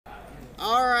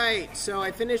All right, so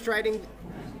I finished writing.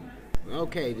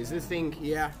 Okay, does this thing,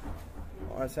 yeah.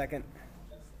 Hold on a second.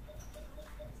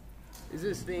 Is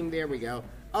this thing, there we go.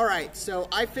 All right, so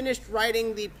I finished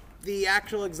writing the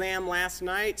actual exam last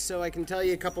night, so I can tell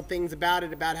you a couple things about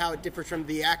it, about how it differs from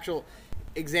the actual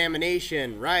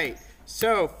examination, right?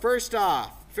 So first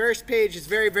off, first page is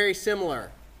very, very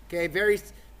similar. Okay,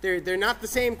 they're not the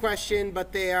same question,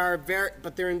 but they're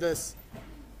in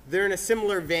a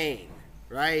similar vein,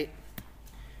 right?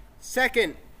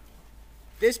 Second,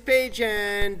 this page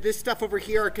and this stuff over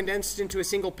here are condensed into a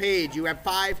single page. You'll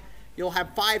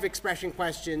have five expression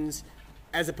questions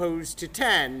as opposed to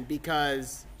 10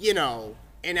 because, you know,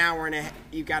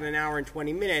 you've got an hour and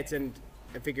 20 minutes, and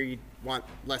I figure you'd want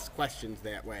less questions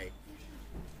that way.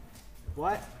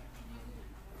 What?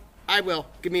 I will.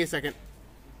 Give me a second.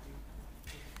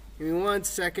 Give me 1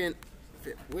 second.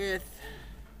 Fit width.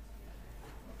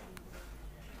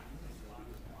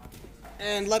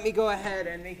 And let me go ahead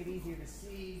and make it easier to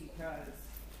see because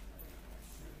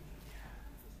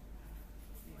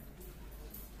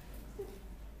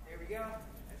there we go.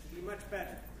 That should be much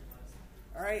better.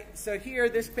 All right, so here,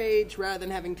 this page, rather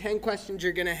than having 10 questions,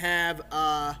 you're gonna have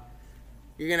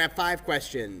 5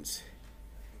 questions.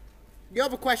 You'll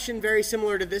have a question very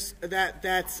similar to this,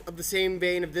 that's of the same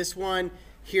vein of this one.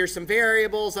 Here's some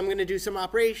variables. I'm gonna do some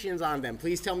operations on them.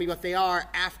 Please tell me what they are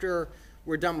after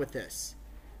we're done with this.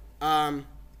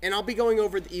 And I'll be going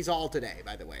over these all today,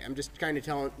 by the way. I'm just kind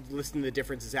of listing the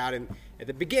differences out at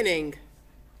the beginning.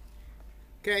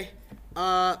 Okay,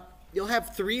 you'll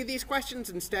have 3 of these questions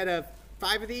instead of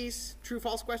 5 of these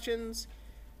true-false questions.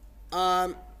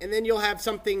 And then you'll have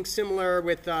something similar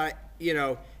with, there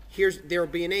will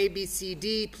be an A, B, C,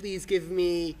 D. Please give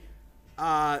me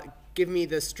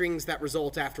the strings that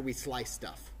result after we slice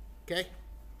stuff. Okay.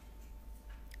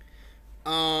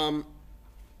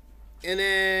 And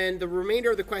then the remainder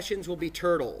of the questions will be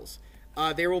turtles.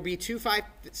 There will be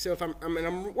so if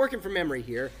I'm working from memory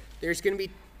here, there's going to be,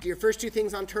 your first 2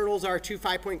 things on turtles are 2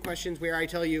 5-point questions where I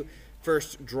tell you,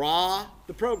 first draw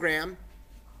the program,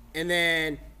 and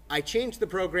then I change the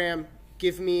program,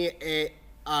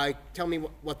 tell me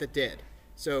what that did.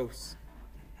 So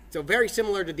very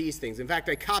similar to these things. In fact,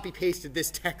 I copy-pasted this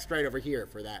text right over here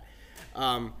for that.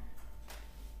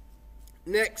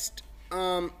 Next,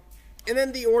 and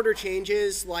then the order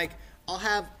changes, like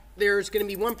there's going to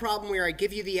be one problem where I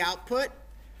give you the output.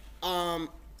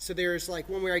 So there's like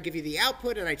one where I give you the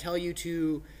output and I tell you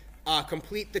to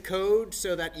complete the code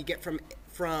so that you get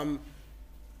I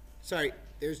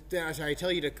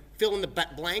tell you to fill in the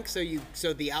blank so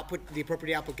the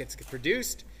appropriate output gets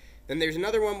produced. Then there's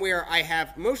another one where I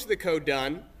have most of the code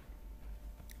done,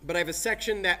 but I have a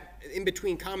section that in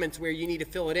between comments where you need to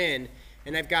fill it in,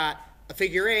 and I've got a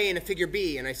figure A and a figure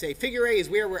B, and I say figure A is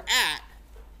where we're at,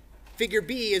 figure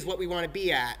B is what we want to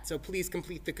be at, so please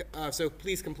complete it.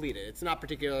 It's not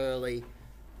particularly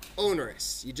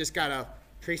onerous. You just gotta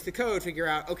trace the code, figure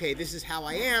out, okay, this is how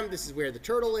I am, this is where the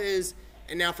turtle is,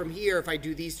 and now from here, if I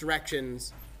do these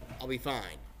directions, I'll be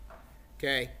fine.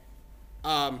 Okay,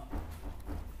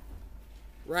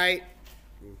 right?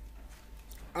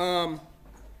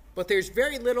 But there's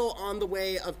very little on the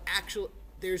way of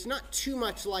there's not too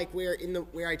much like where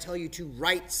I tell you to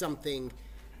write something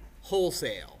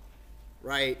wholesale,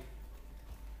 right?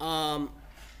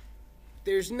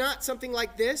 There's not something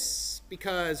like this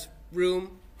because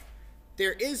room.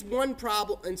 There is one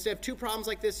problem, instead of 2 problems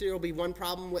like this, there will be one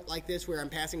problem like this where I'm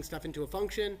passing stuff into a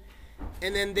function.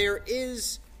 And then there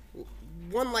is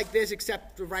one like this,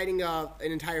 except for writing an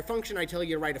entire function, I tell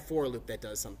you to write a for loop that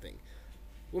does something.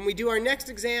 When we do our next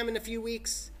exam in a few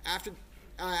weeks, after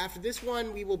this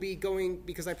one, we will be going,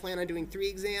 because I plan on doing 3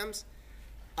 exams,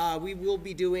 we will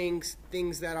be doing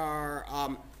things that are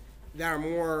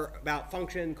more about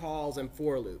function calls and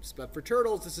for loops. But for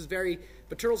turtles,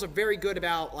 turtles are very good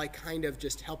about like kind of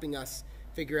just helping us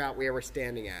figure out where we're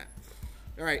standing at.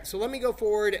 All right, so let me go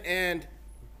forward and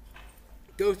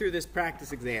go through this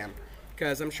practice exam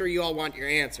because I'm sure you all want your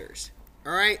answers.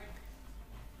 All right.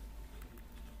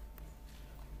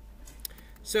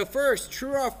 So first,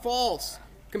 true or false?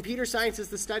 Computer science is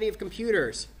the study of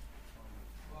computers.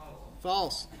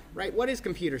 False. Right? What is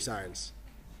computer science?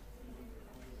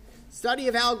 Study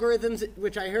of algorithms,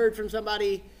 which I heard from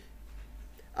somebody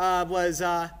that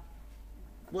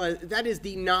is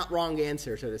the not wrong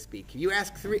answer, so to speak. If you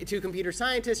ask 2 computer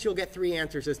scientists, you'll get 3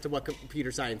 answers as to what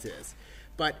computer science is.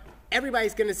 But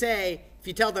everybody's going to say, if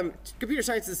you tell them computer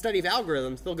science is the study of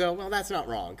algorithms, they'll go, well, that's not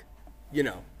wrong, you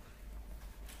know.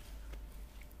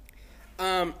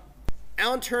 Alan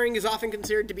Turing is often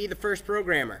considered to be the first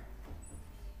programmer.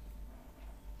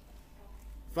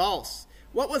 False.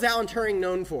 What was Alan Turing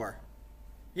known for?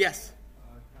 Yes.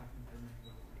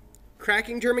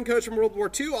 Cracking German codes from World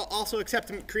War II. I'll also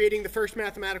accept creating the first one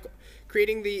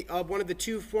of the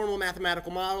two formal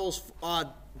mathematical models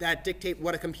that dictate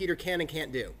what a computer can and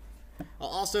can't do.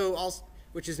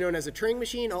 Which is known as a Turing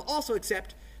machine. I'll also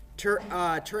accept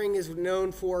Turing is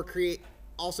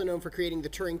also known for creating the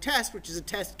Turing test, which is a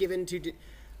test given to,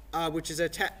 which is a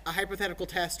hypothetical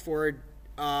test for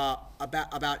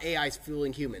about AIs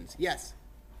fooling humans. Yes.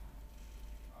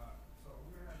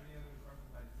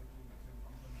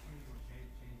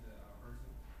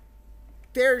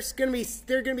 They're going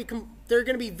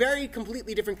to be very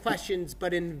completely different questions,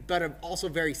 but also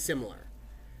very similar.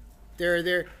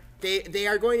 They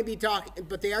are going to be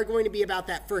about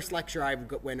that first lecture I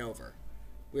went over,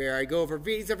 where I go over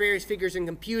these are various figures in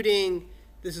computing.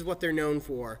 This is what they're known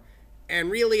for, and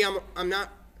really I'm not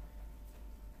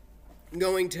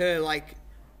going to like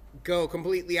go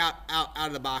completely out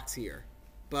of the box here,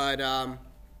 but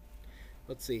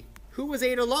let's see. Who was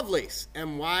Ada Lovelace,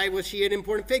 and why was she an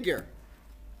important figure?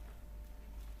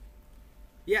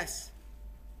 Yes.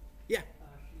 Yeah.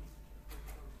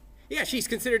 Yeah, she's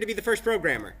considered to be the first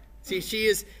programmer. See, she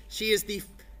is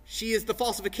the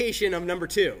falsification of number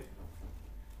 2.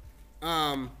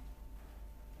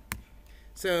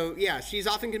 So yeah, she's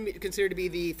often considered to be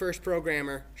the first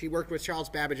programmer. She worked with Charles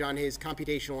Babbage on his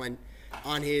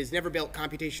never-built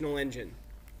computational engine.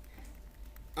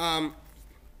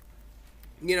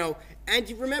 You know, and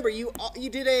you remember you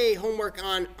did a homework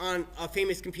on a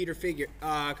famous computer figure,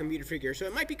 so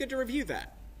it might be good to review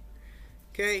that.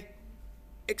 Okay,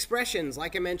 expressions,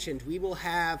 like I mentioned, we will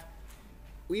have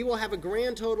a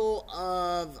grand total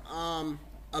of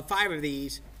 5 of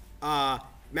these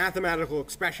mathematical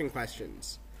expression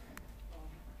questions.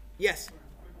 Yes.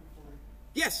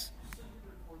 Yes.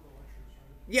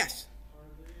 Yes.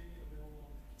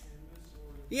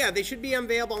 Yeah, they should be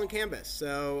available on Canvas.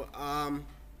 So,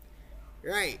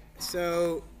 right.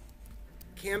 So,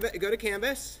 go to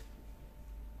Canvas,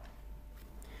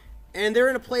 and they're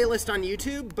in a playlist on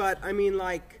YouTube. But I mean,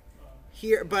 like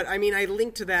here. But I mean, I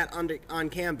linked to that on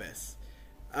Canvas.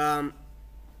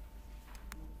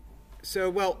 So,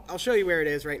 well, I'll show you where it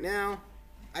is right now.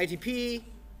 ITP.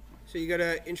 So you go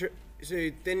to So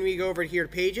then we go over here to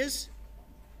Pages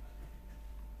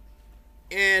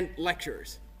and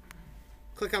Lectures.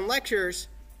 Click on Lectures.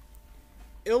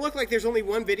 It'll look like there's only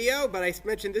one video, but I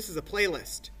mentioned this is a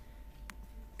playlist.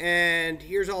 And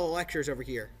here's all the lectures over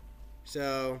here.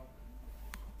 So,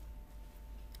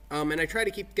 and I try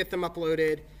to get them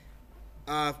uploaded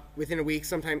within a week.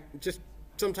 Sometimes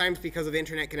because of the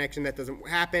internet connection that doesn't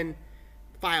happen.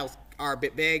 Files are a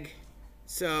bit big.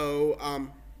 So,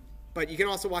 but you can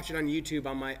also watch it on YouTube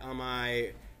on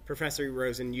my Professor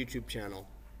Rosen YouTube channel.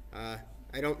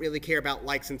 I don't really care about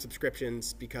likes and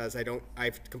subscriptions because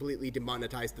I've completely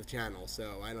demonetized the channel,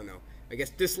 so I don't know. I guess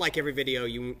dislike every video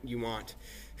you want.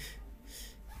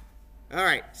 All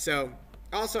right, so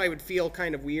also I would feel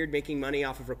kind of weird making money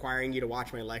off of requiring you to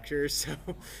watch my lectures, so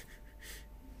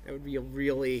that would be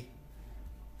really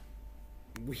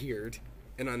weird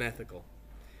and unethical.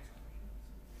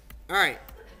 All right.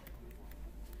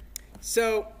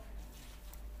 So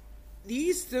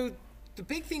the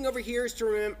big thing over here is to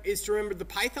remember the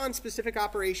Python-specific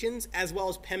operations as well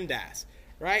as PEMDAS,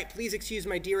 right? Please excuse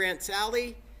my dear Aunt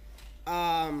Sally.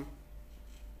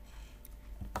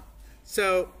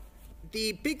 So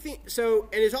the big thing, and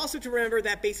it's also to remember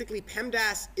that basically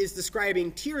PEMDAS is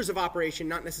describing tiers of operation,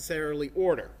 not necessarily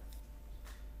order,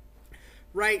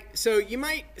 right? So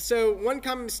one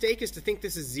common mistake is to think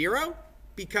this is 0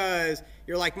 because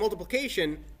you're like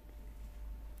multiplication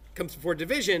comes before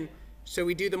division. So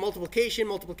we do the multiplication,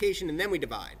 and then we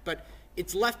divide. But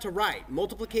it's left to right.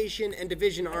 Multiplication and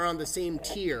division are on the same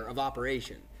tier of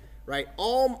operation, right?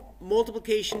 All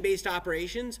multiplication-based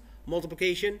operations,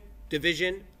 multiplication,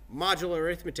 division, modular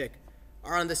arithmetic,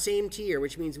 are on the same tier,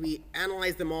 which means we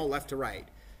analyze them all left to right.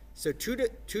 So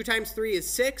 2 times 3 is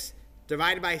 6,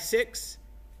 divided by 6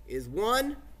 is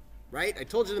 1, right? I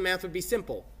told you the math would be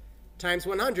simple. Times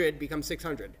 100 becomes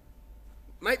 600.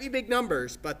 Might be big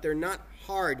numbers, but they're not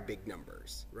hard big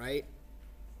numbers, right?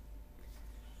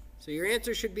 So your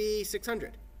answer should be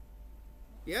 600.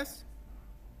 Yes?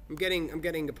 I'm getting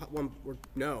one.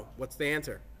 No. What's the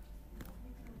answer?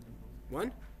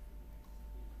 1?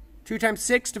 2 times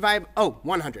 6 divide. Oh,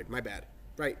 100. My bad.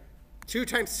 Right. 2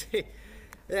 times 6.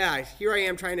 Yeah. Here I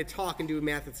am trying to talk and do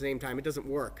math at the same time. It doesn't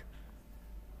work.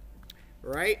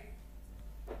 Right?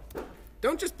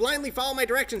 Don't just blindly follow my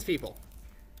directions, people.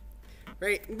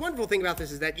 Right? The wonderful thing about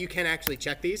this is that you can actually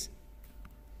check these.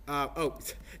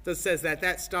 It says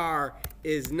that star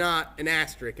is not an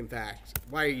asterisk, in fact.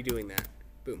 Why are you doing that?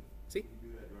 Boom. See?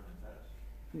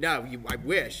 No, I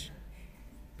wish.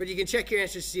 But you can check your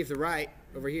answers to see if they're right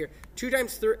over here. 2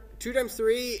 times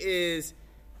 3 is,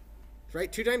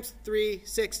 right? 2 times 3,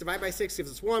 6. Divide by 6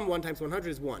 gives us 1. 1 times 100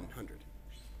 is 100.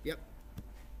 Yep.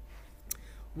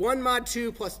 1 mod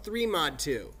 2 plus 3 mod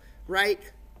 2, right?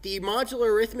 The modular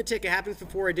arithmetic happens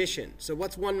before addition. So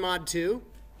what's 1 mod 2?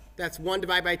 That's 1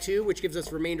 divided by 2, which gives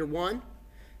us remainder 1.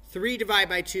 3 divided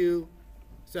by 2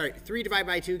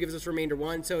 gives us remainder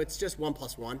 1, so it's just 1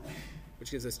 plus 1,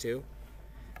 which gives us 2.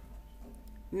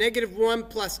 Negative 1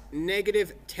 plus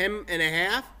negative 10 and a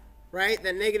half, right?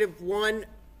 That negative 1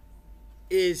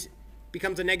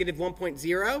 becomes a negative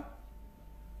 1.0.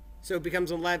 So it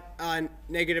becomes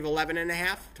negative 11 and a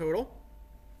half total.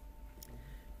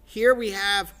 Here we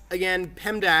have, again,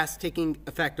 PEMDAS taking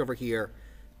effect over here.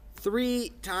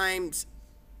 3 times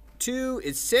 2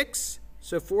 is 6.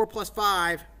 So 4 plus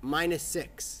 5 minus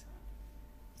 6.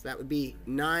 So that would be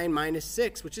 9 minus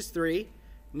 6, which is 3.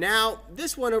 Now,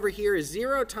 this one over here is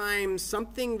 0 times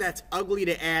something that's ugly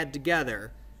to add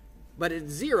together, but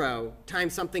it's 0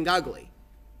 times something ugly,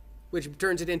 which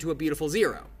turns it into a beautiful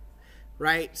 0,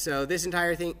 right? So this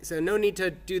entire thing, so no need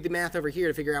to do the math over here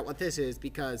to figure out what this is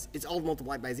because it's all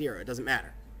multiplied by 0. It doesn't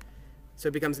matter. So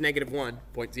it becomes negative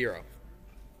 1.0.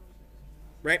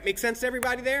 Right? Make sense to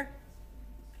everybody there?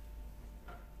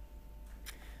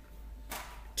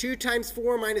 2 times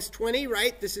 4 minus 20,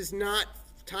 right? This is not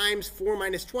times 4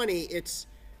 minus 20. It's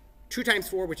 2 times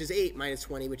 4, which is 8, minus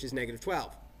 20, which is negative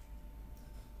 12.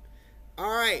 All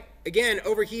right. Again,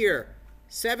 over here,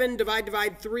 7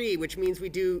 divide 3, which means we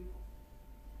do,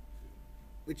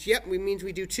 means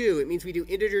we do 2. It means we do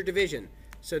integer division.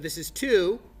 So this is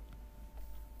 2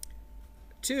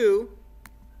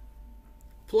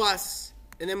 plus,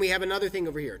 and then we have another thing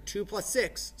over here, 2 plus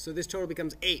 6. So this total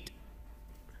becomes 8.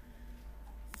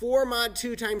 4 mod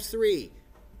 2 times 3.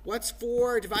 What's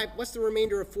the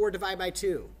remainder of 4 divided by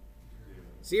 2?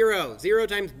 0. 0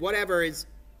 times whatever is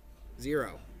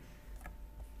 0.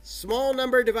 Small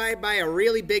number divided by a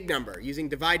really big number using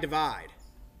divide.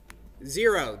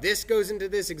 0. This goes into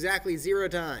this exactly 0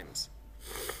 times.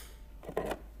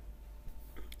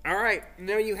 All right,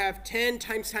 now you have 10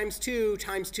 times 2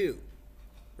 times 2,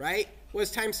 right?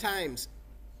 What's times?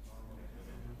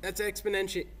 That's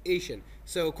exponentiation.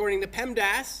 So according to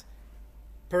PEMDAS,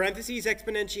 parentheses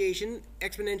exponentiation,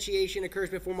 exponentiation occurs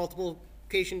before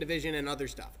multiplication, division, and other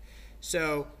stuff.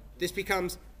 So this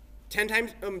becomes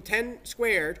 10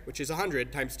 squared, which is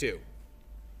 100, times 2.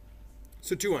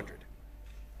 So 200.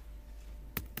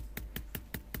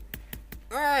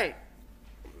 All right.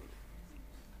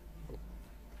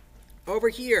 Over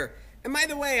here. And by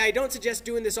the way, I don't suggest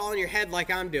doing this all in your head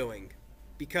like I'm doing,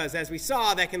 because as we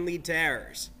saw, that can lead to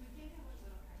errors.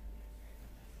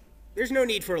 There's no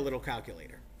need for a little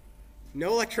calculator.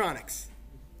 No electronics.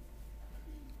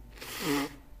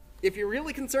 If you're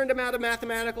really concerned about a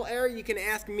mathematical error, you can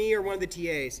ask me or one of the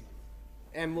TAs,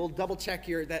 and we'll double check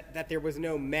here that there was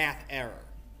no math error.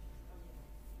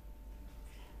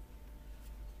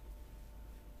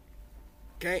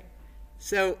 Okay?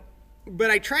 So,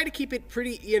 but I try to keep it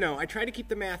pretty, I try to keep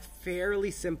the math fairly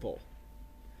simple.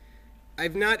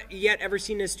 I've not yet ever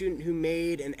seen a student who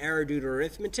made an error due to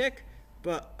arithmetic,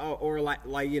 but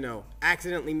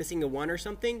accidentally missing a 1 or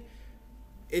something.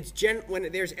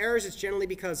 When there's errors, it's generally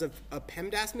because of a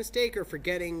PEMDAS mistake or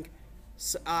forgetting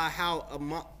how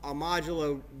a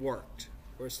modulo worked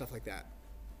or stuff like that.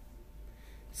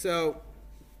 So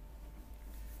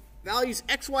values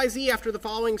x, y, z after the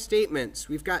following statements.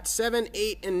 We've got 7,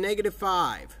 8, and negative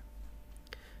 5.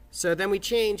 So then we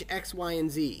change x, y, and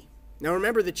z. Now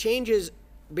remember, the changes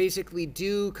basically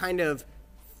do kind of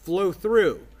flow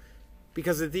through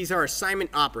because these are assignment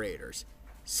operators.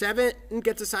 7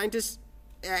 gets assigned to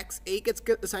x, 8 gets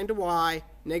assigned to y,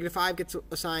 negative 5 gets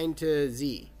assigned to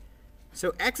z.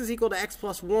 So x is equal to x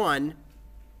plus 1.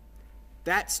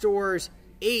 That stores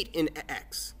 8 in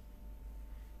x.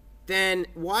 Then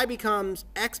y becomes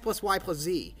x plus y plus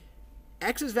z.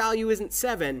 X's value isn't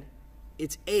 7,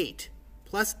 it's 8.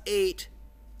 Plus 8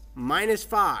 minus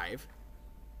 5.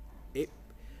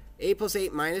 8 plus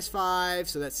 8 minus 5,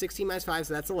 so that's 16 minus 5,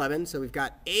 so that's 11. So we've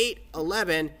got 8,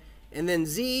 11, and then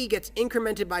z gets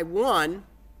incremented by 1,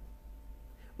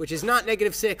 which is not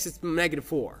negative 6, it's negative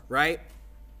 4, right?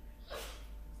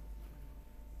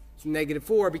 It's negative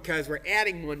 4 because we're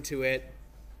adding 1 to it,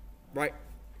 right?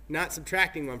 Not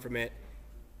subtracting 1 from it.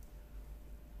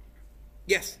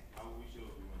 Yes? How would we show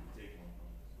if we want to take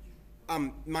 1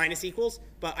 from Minus equals,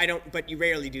 but you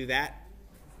rarely do that.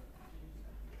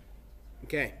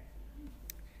 Okay.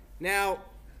 Now,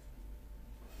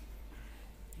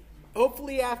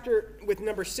 Hopefully after, with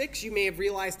number 6, you may have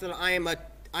realized that I am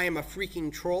a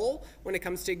freaking troll when it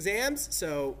comes to exams.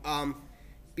 So,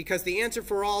 because the answer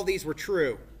for all these were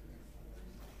true.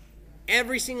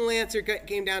 Every single answer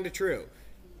came down to true,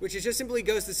 which is just simply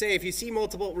goes to say if you see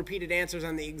multiple repeated answers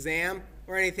on the exam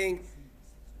or anything,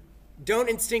 don't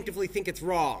instinctively think it's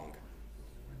wrong.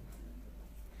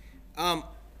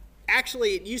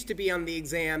 Actually, it used to be on the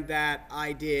exam that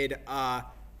I did,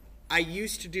 I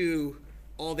used to do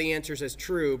all the answers as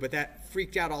true, but that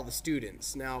freaked out all the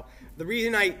students. Now, the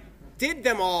reason I did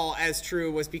them all as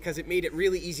true was because it made it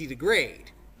really easy to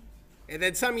grade. And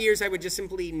then some years I would just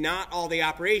simply not all the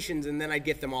operations, and then I'd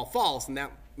get them all false, and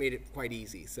that made it quite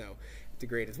easy so to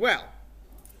grade as well.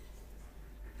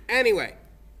 Anyway,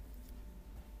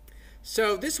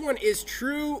 so this one is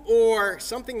true or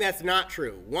something that's not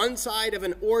true. One side of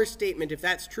an or statement, if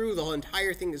that's true, the whole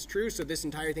entire thing is true, so this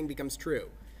entire thing becomes true.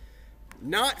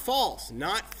 Not false.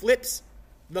 Not flips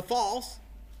the false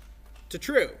to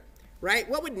true, right?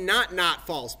 What would not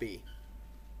false be?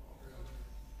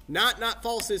 Not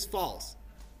false is false,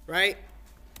 right?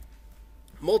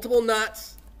 Multiple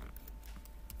nots,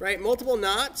 right? Multiple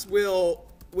nots will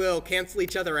cancel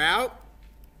each other out.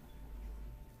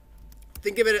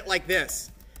 Think of it like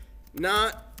this.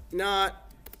 Not.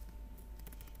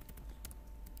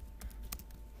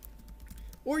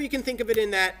 Or you can think of it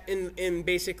in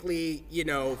basically,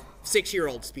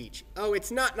 6-year-old speech. Oh,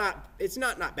 it's not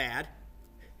bad.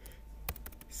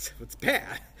 So it's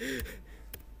bad.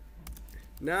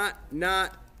 Not,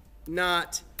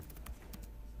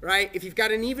 right? If you've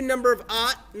got an even number of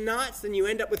knots, then you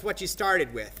end up with what you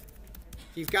started with.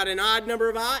 If you've got an odd number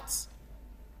of oughts,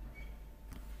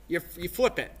 you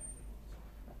flip it.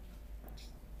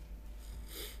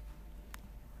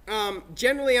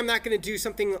 Generally, I'm not going to do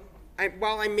something,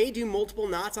 while I may do multiple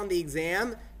knots on the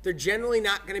exam, they're generally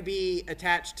not going to be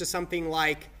attached to something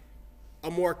like a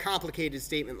more complicated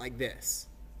statement like this,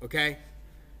 okay?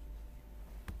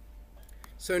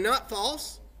 So not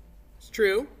false, it's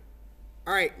true.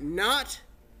 All right, not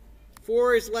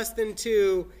 4 is less than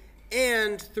 2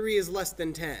 and 3 is less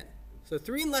than 10. So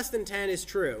 3 and less than 10 is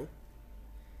true.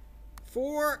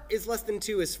 4 is less than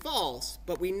 2 is false,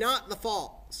 but we not the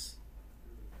false.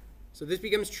 So this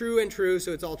becomes true and true,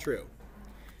 so it's all true.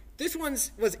 This one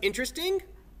was interesting.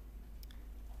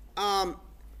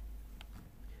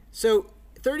 So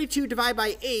 32 divided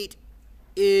by 8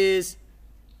 is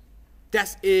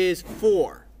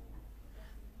 4.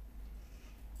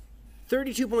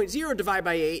 32.0 divided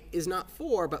by 8 is not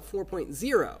 4, but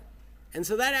 4.0. And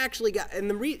so that actually got,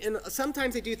 and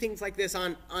sometimes they do things like this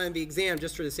on the exam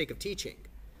just for the sake of teaching,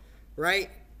 right?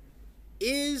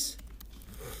 Is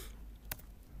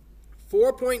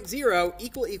 4.0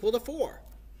 equal to 4,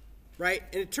 right?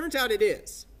 And it turns out it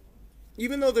is,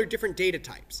 even though they're different data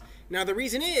types. Now the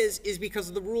reason is because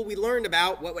of the rule we learned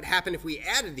about what would happen if we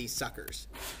added these suckers.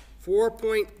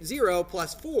 4.0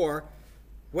 plus 4,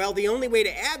 well, the only way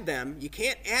to add them, you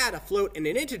can't add a float and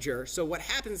an integer, so what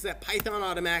happens is that Python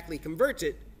automatically converts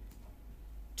it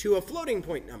to a floating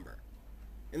point number.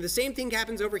 And the same thing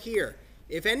happens over here.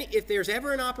 If there's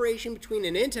ever an operation between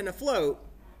an int and a float,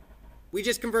 we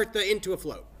just convert the int to a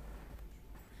float.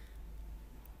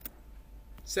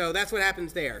 So that's what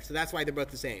happens there. So that's why they're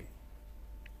both the same.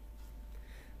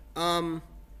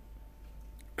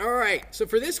 All right, so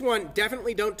for this one,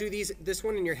 definitely don't do this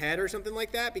one in your head or something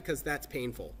like that because that's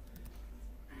painful.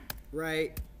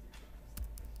 Right?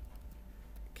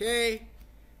 Okay.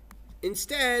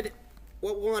 Instead,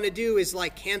 what we want to do is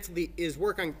use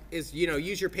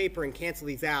your paper and cancel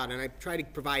these out, and I try to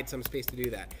provide some space to do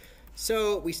that.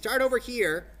 So we start over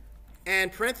here,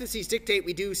 and parentheses dictate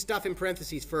we do stuff in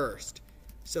parentheses first.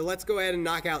 So let's go ahead and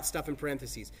knock out stuff in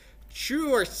parentheses.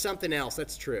 True or something else,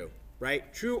 that's true.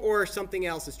 Right? True or something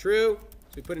else is true.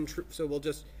 So we put in true. So we'll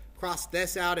just cross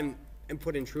this out and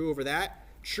put in true over that.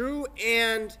 True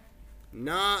and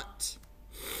not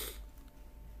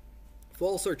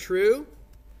false or true.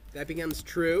 That becomes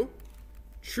true.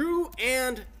 True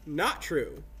and not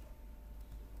true.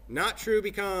 Not true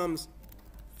becomes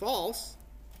false.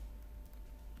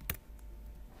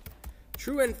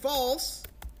 True and false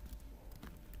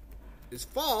is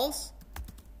false.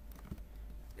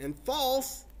 And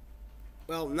false,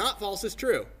 well, not false is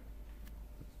true.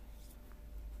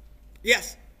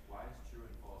 Yes? Why is true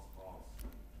and false false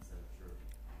instead of true?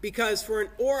 Because for an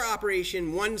OR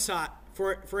operation, one side,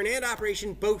 for an AND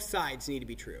operation, both sides need to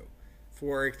be true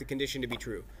for the condition to be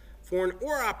true. For an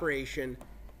OR operation,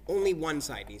 only one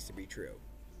side needs to be true.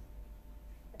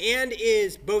 And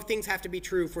is both things have to be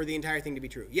true for the entire thing to be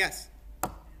true. Yes?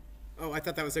 Oh, I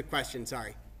thought that was a question.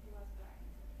 Sorry.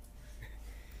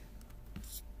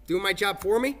 Doing my job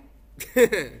for me? All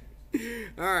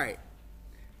right.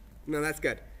 No, that's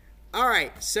good. All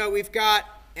right, so we've got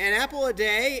an apple a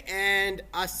day and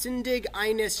a Sindig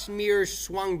eines mir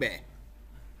Swangbe,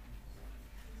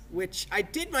 which I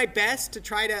did my best to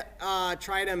try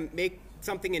to make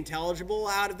something intelligible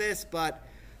out of this, but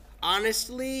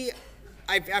honestly,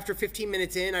 after 15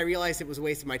 minutes in, I realized it was a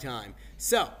waste of my time.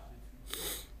 So,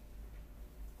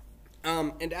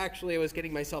 and actually I was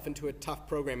getting myself into a tough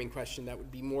programming question that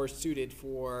would be more suited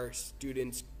for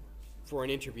students for an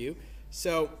interview.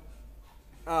 So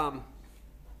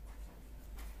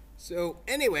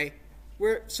anyway,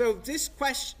 these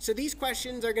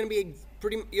questions are going to be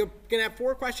you're going to have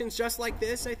 4 questions just like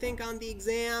this, I think, on the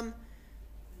exam.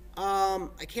 I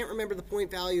can't remember the point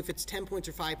value, if it's 10 points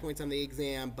or 5 points on the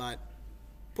exam, but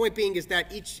point being is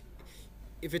that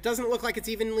if it doesn't look like it's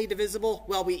evenly divisible,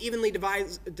 well, we evenly divide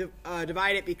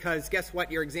it, because guess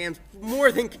what? Your exam's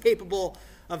more than capable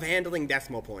of handling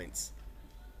decimal points.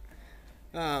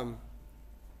 And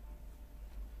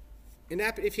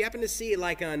if you happen to see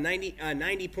like a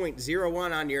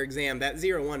 90.01 on your exam, that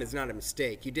 01 is not a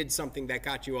mistake. You did something that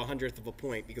got you 100th of a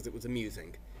point because it was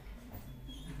amusing.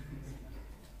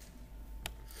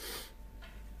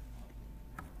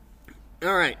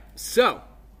 All right, so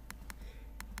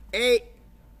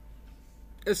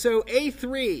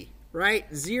A3,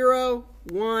 right? 0,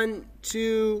 1,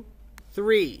 2,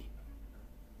 3.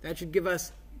 That should give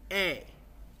us A.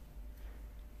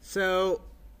 So,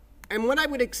 and what I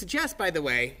would suggest, by the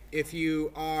way, if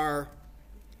you are,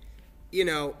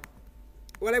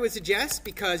 what I would suggest,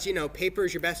 because, paper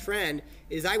is your best friend,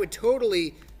 is I would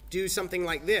totally do something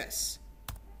like this.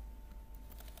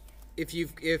 If you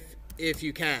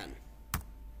can.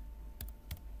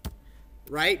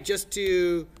 Right? Just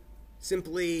to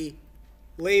simply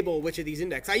label which of these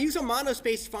index. I use a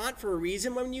monospaced font for a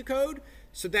reason when you code,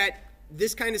 so that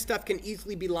this kind of stuff can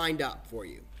easily be lined up for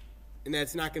you. And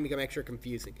that's not going to become extra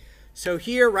confusing. So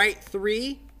here, right,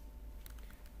 3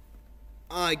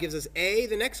 gives us A.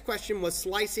 The next question was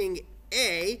slicing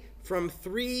A from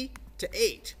 3 to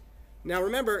 8. Now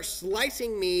remember,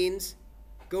 slicing means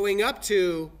going up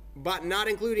to, but not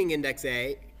including index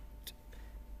 8,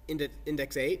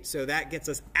 so that gets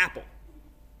us apple.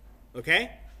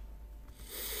 Okay?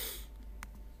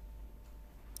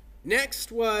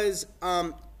 Next was,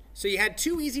 so you had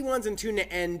 2 easy ones and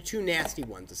two nasty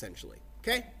ones, essentially.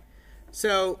 Okay?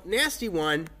 So, nasty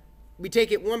one, we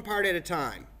take it one part at a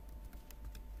time.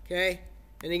 Okay?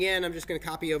 And again, I'm just going to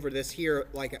copy over this here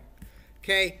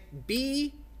okay?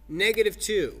 B,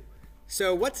 -2.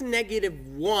 So, what's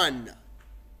 -1?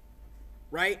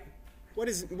 Right? What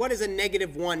does a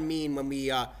 -1 mean when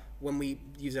we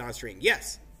use it on a string?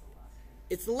 Yes.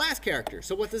 It's the last character.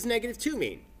 So what does -2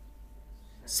 mean?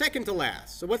 Second to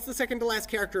last. So what's the second to last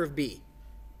character of B?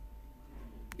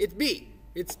 It's B.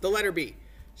 It's the letter B.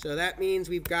 So that means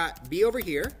we've got B over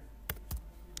here.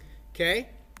 Okay.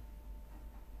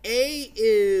 A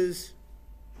is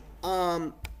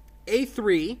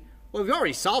A3. Well, we've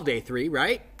already solved A3,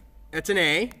 right? That's an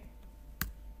A.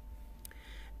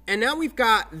 And now we've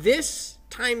got this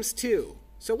times 2.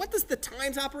 So what does the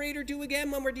times operator do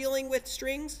again when we're dealing with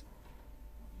strings?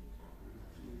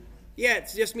 Yeah,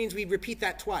 it just means we repeat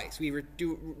that twice. We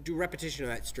do repetition of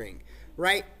that string,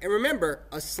 right? And remember,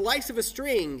 a slice of a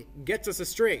string gets us a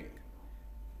string,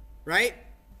 right?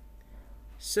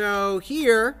 So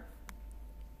here,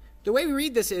 the way we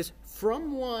read this is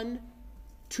from 1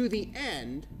 to the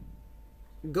end,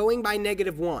 going by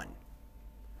 -1.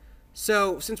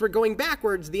 So since we're going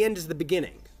backwards, the end is the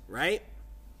beginning, right?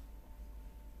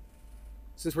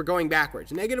 Since we're going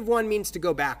backwards. -1 means to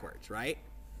go backwards, right?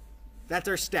 That's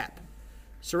our step.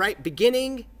 So, right,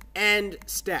 beginning, end,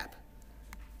 step.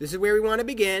 This is where we want to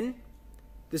begin.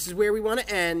 This is where we want to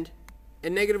end.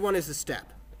 And -1 is the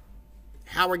step.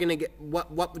 How we're going to get,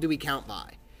 what do we count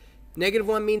by?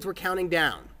 -1 means we're counting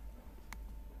down.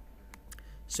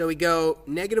 So we go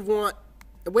 -1.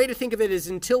 The way to think of it is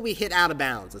until we hit out of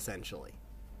bounds, essentially.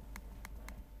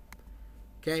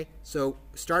 Okay, so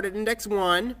start at index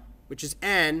 1, which is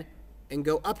n, and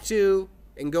go up to,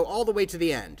 and go all the way to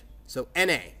the end. So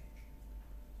NA.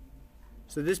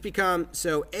 So this becomes,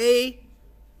 so A,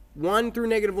 1 through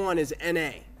 -1 is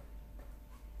NA.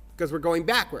 Because we're going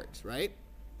backwards, right?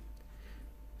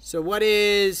 So what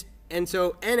is, and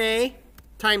so NA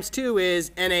times 2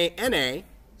 is NA.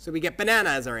 So we get banana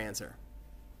as our answer.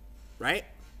 Right?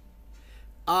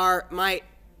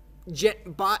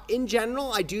 In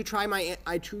general, I do try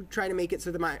to make it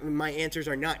so that my answers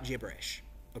are not gibberish.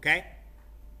 Okay?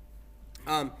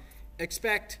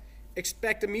 Expect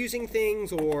amusing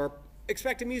things, or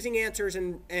expect amusing answers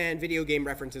and video game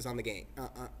references on the game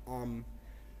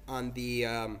on the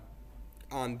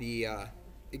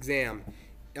exam.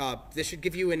 This should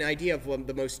give you an idea of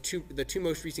the two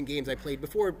most recent games I played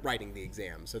before writing the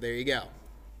exam. So there you go.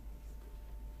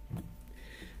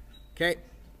 Okay,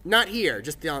 not here,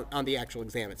 just on the actual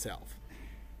exam itself,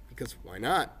 because why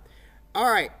not? All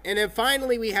right, and then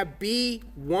finally we have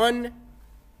B1.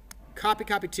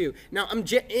 Copy 2. Now,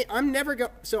 I'm never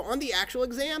so on the actual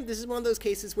exam, this is one of those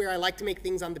cases where I like to make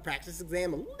things on the practice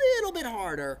exam a little bit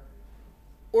harder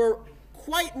or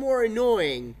quite more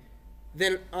annoying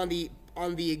than on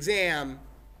the exam,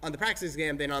 on the practice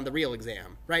exam than on the real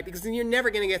exam, right? Because then you're never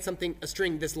going to get a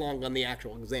string this long on the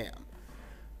actual exam.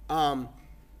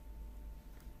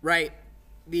 Right?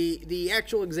 The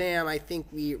actual exam, I think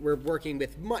we're working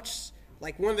with much,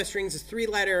 like one of the strings is 3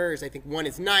 letters, I think one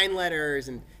is 9 letters,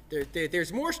 and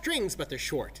there's more strings, but they're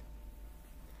short.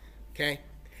 Okay?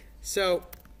 So,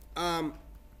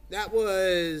 that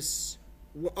was,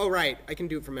 oh, right, I can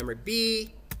do it from memory.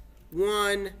 B,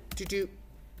 1,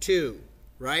 2,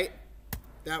 right?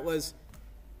 That was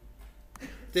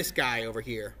this guy over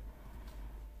here.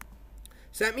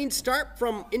 So that means start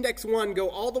from index 1, go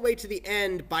all the way to the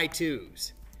end by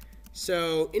 2s.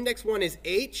 So index 1 is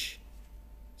H,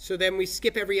 so then we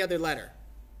skip every other letter.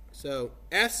 So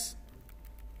S,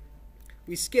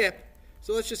 we skip,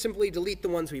 so let's just simply delete the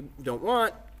ones we don't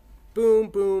want. Boom,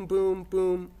 boom, boom,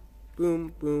 boom,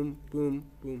 boom, boom, boom, boom,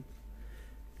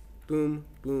 boom,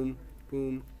 boom,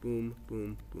 boom, boom,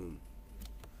 boom, boom.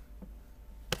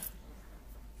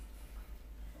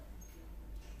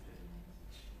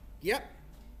 Yep.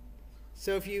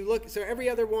 So if you look, so every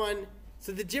other one,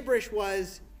 so the gibberish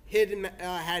was hidden,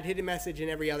 had hidden message in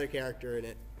every other character in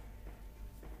it.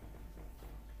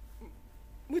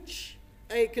 Which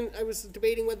I was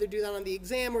debating whether to do that on the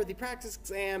exam or the practice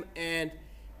exam, and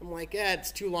I'm like,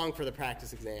 it's too long for the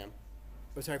practice exam.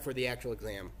 Oh, sorry, for the actual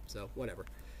exam. So whatever.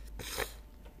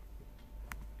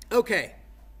 Okay.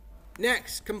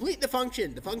 Next, complete the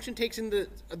function. The function takes in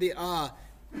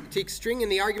takes string in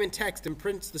the argument text and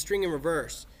prints the string in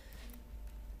reverse.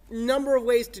 Number of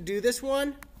ways to do this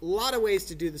one. A lot of ways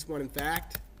to do this one, in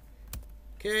fact.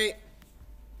 Okay.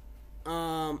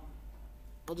 I'll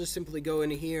just simply go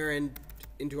into here and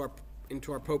into our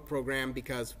Pope program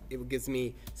because it gives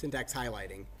me syntax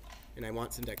highlighting, and I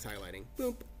want syntax highlighting.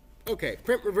 Boop. Okay,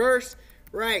 print reverse.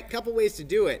 Right, couple ways to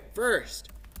do it. First,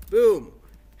 boom.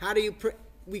 How do you print?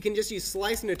 We can just use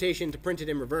slice notation to print it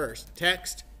in reverse.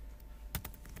 Text.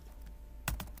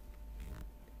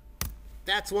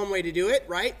 That's one way to do it,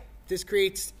 right? This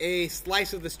creates a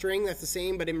slice of the string that's the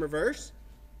same but in reverse,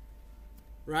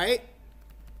 right?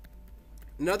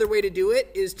 Another way to do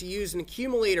it is to use an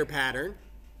accumulator pattern,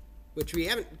 which we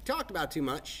haven't talked about too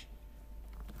much.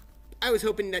 I was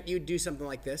hoping that you'd do something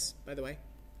like this, by the way.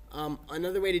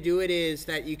 Another way to do it is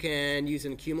that you can use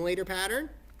an accumulator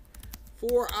pattern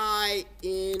for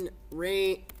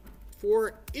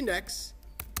index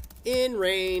in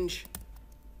range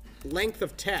length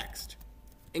of text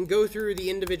and go through the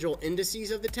individual indices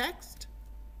of the text,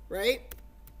 right?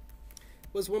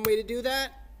 Was one way to do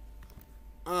that.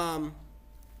 So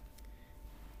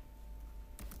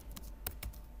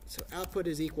output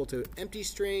is equal to empty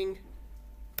string.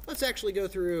 Let's actually go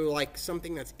through like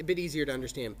something that's a bit easier to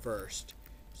understand first.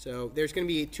 So there's going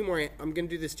to be 2 more. I'm going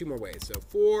to do this 2 more ways. So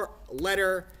for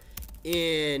letter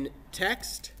in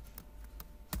text,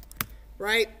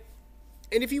 right?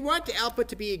 And if you want the output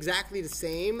to be exactly the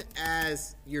same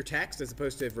as your text as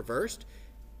opposed to reversed,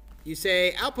 you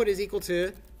say output is equal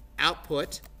to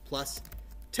output plus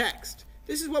text.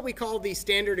 This is what we call the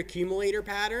standard accumulator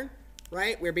pattern,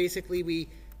 right? Where basically we,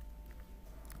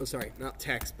 oh sorry, not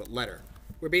text, but letter.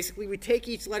 Where basically we take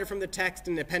each letter from the text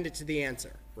and append it to the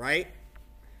answer, right?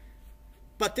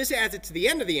 But this adds it to the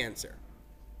end of the answer.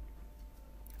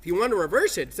 If you want to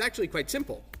reverse it, it's actually quite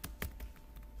simple.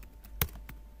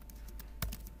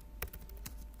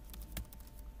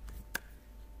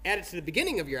 Add it to the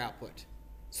beginning of your output.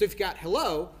 So if you've got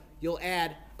hello, you'll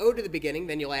add O to the beginning,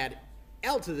 then you'll add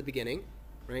L to the beginning,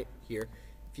 right here.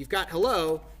 If you've got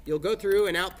hello, you'll go through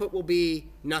and output will be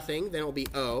nothing, then it'll be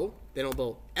O, then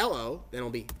it'll be LO, then it'll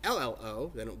be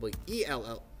LLO, then it'll be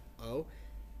ELLO.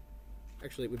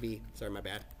 Actually, it would be, sorry, my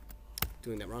bad,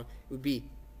 doing that wrong. It would be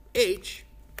H,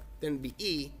 then it'd be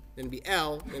E, then it'd be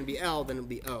L, then it'd be L, then it'd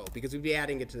be O, because we'd be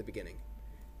adding it to the beginning.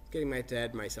 Getting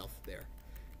ahead myself there.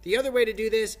 The other way to do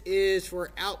this is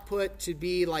for output to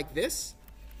be like this,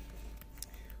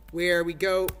 where we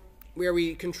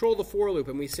control the for loop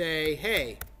and we say,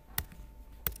 hey,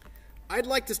 I'd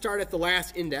like to start at the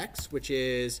last index, which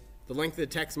is the length of the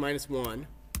text minus 1,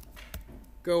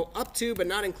 go up to but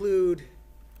not include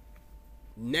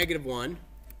 -1,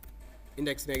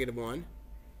 index -1,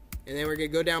 and then we're going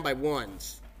to go down by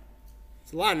ones.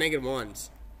 It's a lot of -1s.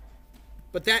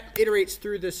 But that iterates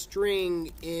through the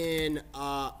string in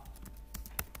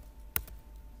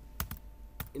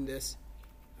this.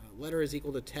 Letter is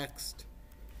equal to text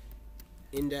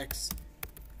index.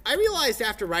 I realized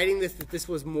after writing this that this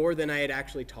was more than I had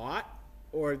actually taught,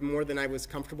 or more than I was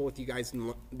comfortable with you guys,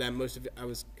 than most of it I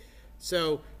was.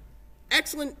 So,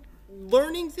 excellent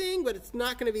learning thing, but it's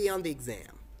not going to be on the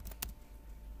exam.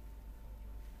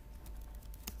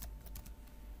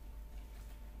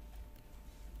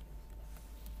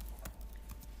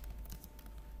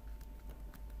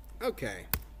 Okay.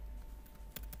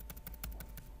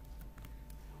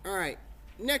 All right.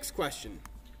 Next question.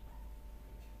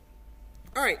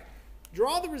 All right.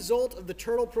 Draw the result of the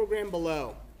turtle program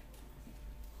below,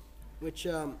 which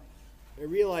I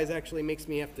realize actually makes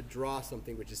me have to draw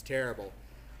something, which is terrible,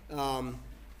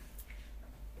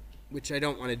 which I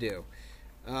don't want to do.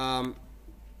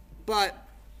 But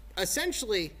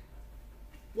essentially,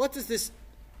 what does this,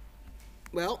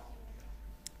 well,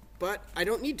 but I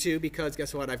don't need to, because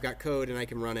guess what? I've got code and I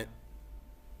can run it.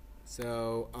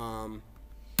 So,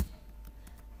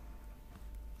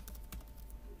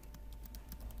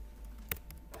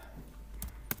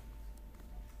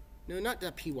 no, not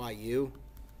 .pyu.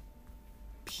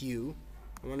 Pew.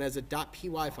 I want it as a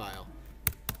 .py file.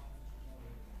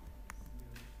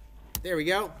 There we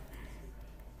go.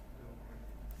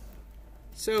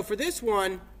 So for this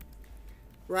one,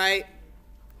 right,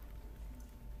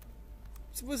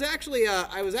 it was actually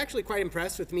I was actually quite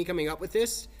impressed with me coming up with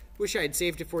this. Wish I had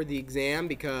saved it for the exam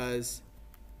because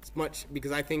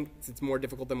I think it's more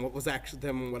difficult than what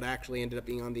actually ended up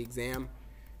being on the exam,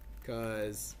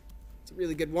 because it's a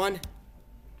really good one.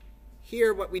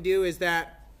 Here, what we do is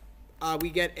that we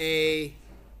get a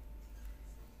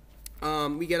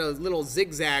little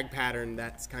zigzag pattern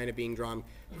that's kind of being drawn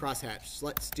crosshatched. So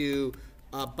let's do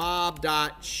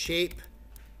bob.shape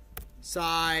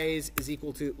size is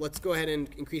equal to, let's go ahead and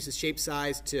increase the shape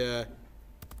size to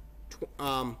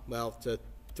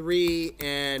 3,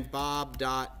 and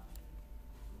bob.pen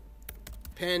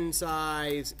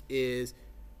size is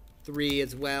 3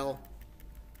 as well.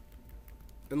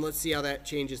 And let's see how that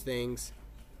changes things.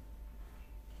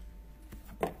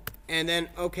 And then,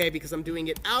 okay, because I'm doing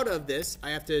it out of this, I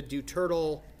have to do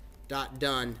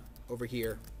turtle.done over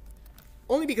here.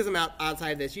 Only because I'm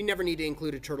outside of this. You never need to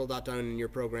include a turtle.done in your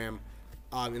program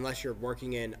unless you're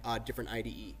working in a different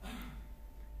IDE.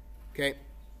 Okay?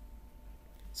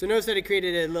 So notice that it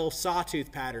created a little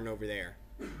sawtooth pattern over there,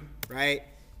 right?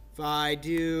 If I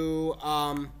do,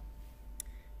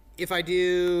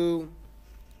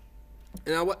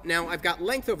 now I've got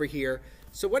length over here.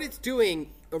 So what it's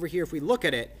doing over here, if we look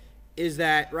at it, is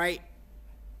that, right,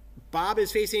 Bob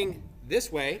is facing this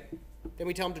way. Then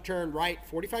we tell him to turn right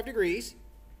 45 degrees.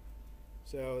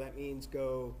 So that means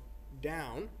go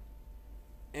down.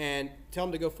 And tell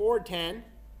him to go forward 10.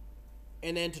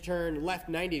 And then to turn left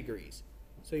 90 degrees.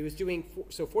 So he was doing,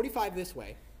 45 this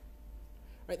way.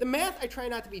 Right, the math I try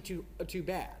not to be too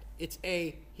bad.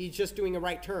 He's just doing a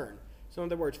right turn. So in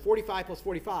other words, 45 plus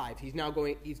 45, he's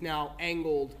now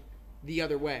angled the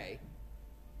other way.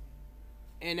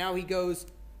 And now he goes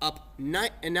up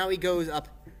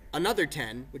another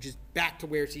 10, which is back to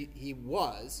where he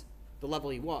was, the level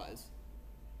he was.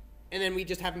 And then we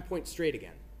just have him point straight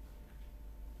again.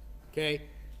 Okay?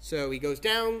 So he goes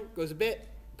down, goes a bit,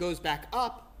 goes back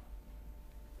up,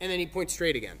 and then he points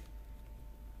straight again.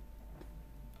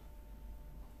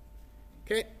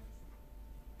 Okay?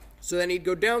 So then he'd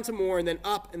go down some more, and then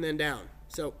up, and then down.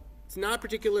 So it's not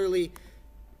particularly...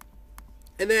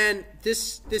 And then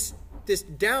this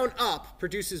down up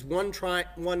produces one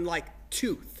like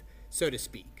tooth, so to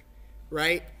speak,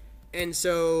 right? And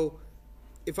so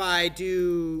if I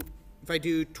do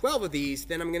 12 of these,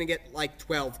 then I'm going to get like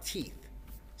 12 teeth,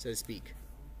 so to speak,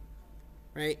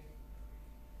 right?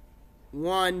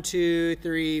 1, 2,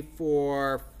 3,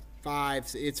 4,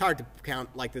 5. It's hard to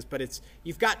count like this, but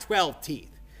you've got 12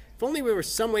 teeth. If only there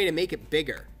was some way to make it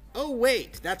bigger. Oh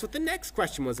wait, that's what the next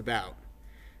question was about.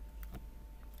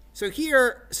 So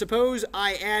here, suppose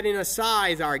I add in a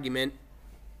size argument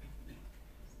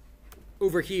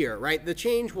over here, right? The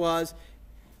change was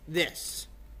this.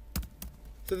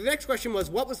 So the next question was,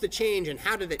 what was the change and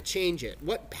how did it change it?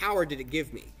 What power did it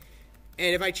give me?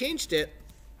 And if I changed it,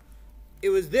 it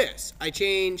was this. I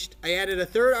added a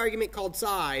third argument called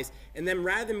size, and then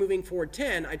rather than moving forward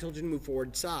 10, I told you to move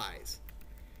forward size.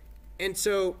 And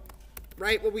so,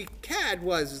 right, what we had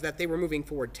was that they were moving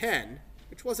forward 10,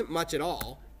 which wasn't much at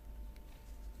all.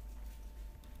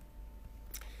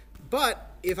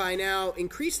 But if I now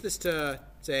increase this to,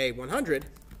 say, 100,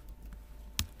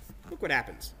 look what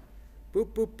happens. Boop,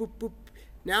 boop, boop, boop.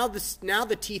 Now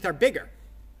the teeth are bigger,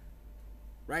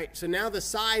 right? So now the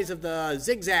size of the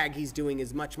zigzag he's doing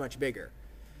is much, much bigger.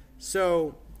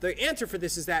 So the answer for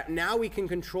this is that now we can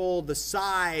control the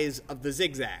size of the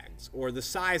zigzags or the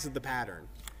size of the pattern.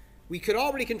 We could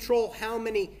already control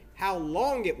how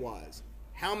long it was,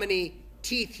 how many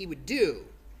teeth he would do.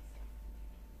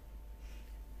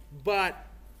 But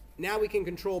now we can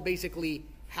control basically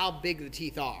how big the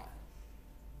teeth are.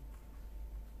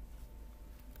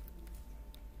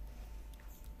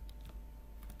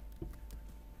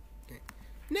 Okay.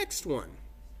 Next one.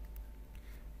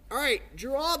 All right,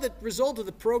 draw the result of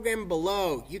the program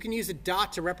below. You can use a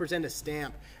dot to represent a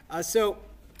stamp. So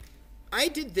I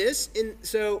did this,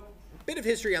 so a bit of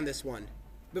history on this one.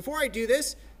 Before I do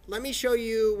this, let me show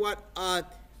you what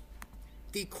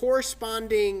the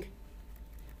corresponding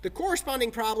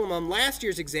problem on last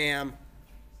year's exam.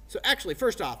 So actually,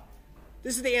 first off,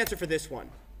 this is the answer for this one,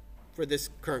 for this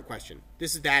current question.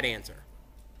 This is that answer.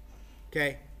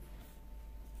 Okay?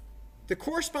 The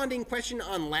corresponding question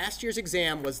on last year's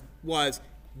exam was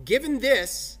given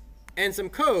this and some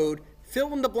code,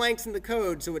 fill in the blanks in the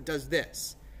code so it does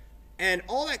this. And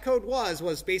all that code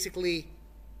was basically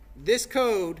this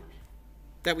code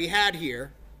that we had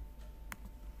here,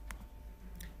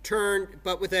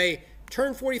 but with a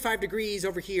turn 45 degrees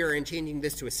over here and changing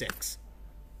this to a 6.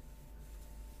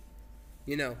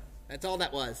 You know, that's all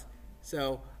that was.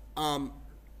 So,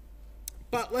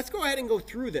 but let's go ahead and go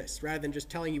through this rather than just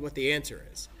telling you what the answer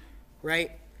is,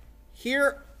 right?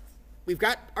 Here, we've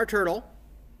got our turtle.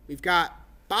 We've got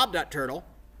Bob.turtle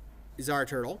is our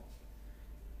turtle.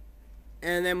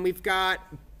 And then we've got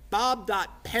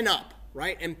Bob.penup,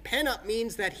 right? And penup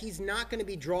means that he's not going to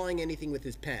be drawing anything with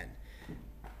his pen.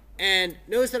 And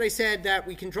notice that I said that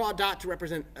we can draw a dot to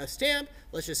represent a stamp.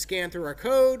 Let's just scan through our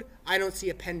code. I don't see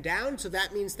a pen down, so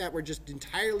that means that we're just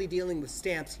entirely dealing with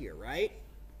stamps here, right?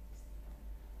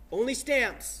 Only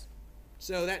stamps.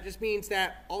 So that just means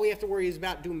that all we have to worry is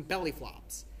about doing belly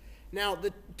flops. Now,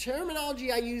 the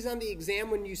terminology I use on the exam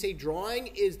when you say drawing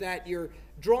is that your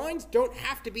drawings don't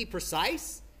have to be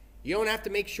precise. You don't have to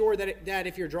make sure that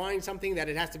if you're drawing something that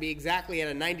it has to be exactly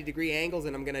at a 90-degree angle,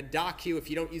 and I'm going to dock you if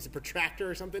you don't use a protractor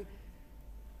or something.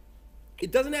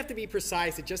 It doesn't have to be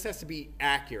precise. It just has to be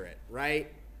accurate,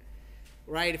 right?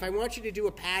 Right? If I want you to do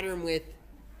a pattern with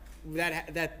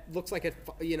that looks like a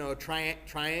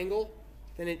triangle,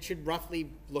 then it should roughly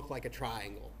look like a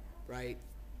triangle, right?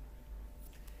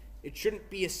 It shouldn't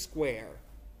be a square.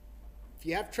 If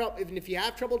you have trouble, even if you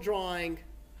have trouble drawing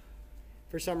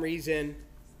for some reason,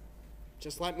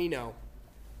 just let me know.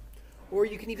 Or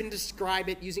you can even describe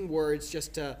it using words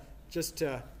just to.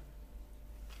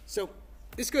 So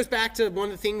this goes back to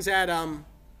one of the things that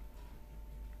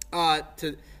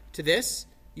to this.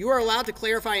 You are allowed to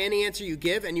clarify any answer you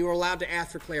give, and you are allowed to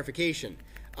ask for clarification.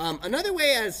 Another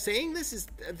way of saying this is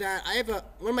that I have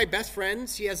one of my best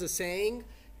friends. He has a saying: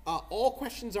 all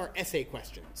questions are essay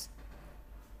questions.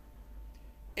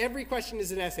 Every question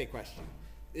is an essay question.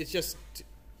 It's just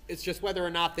whether or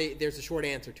not there's a short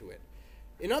answer to it.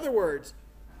 In other words,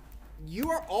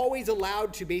 you are always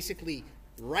allowed to basically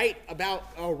write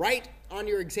on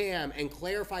your exam and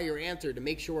clarify your answer to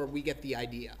make sure we get the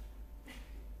idea.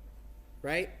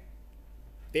 Right?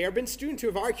 There have been students who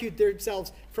have argued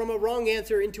themselves from a wrong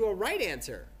answer into a right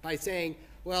answer by saying,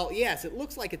 well, yes, it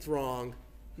looks like it's wrong,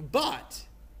 but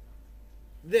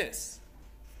this.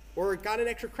 Or got an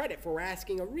extra credit for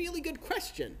asking a really good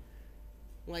question.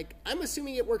 Like, I'm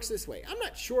assuming it works this way. I'm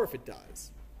not sure if it does,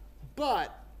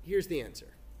 but here's the answer.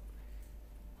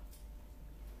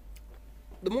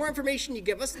 The more information you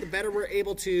give us, the better we're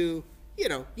able to,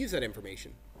 use that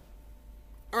information.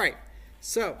 All right,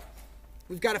 so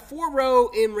we've got a 4-row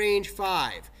in range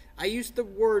 5. I used the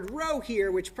word row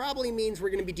here, which probably means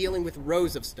we're going to be dealing with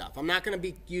rows of stuff. I'm not going to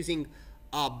be using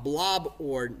blob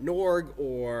or norg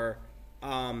or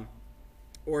I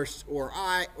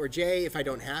or J if I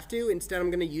don't have to. Instead,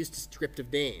 I'm going to use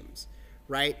descriptive names,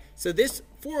 right? So this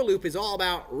for loop is all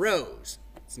about rows.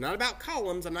 It's not about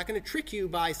columns. I'm not going to trick you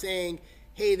by saying,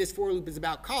 hey, this for loop is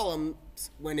about columns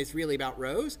when it's really about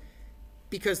rows,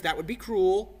 because that would be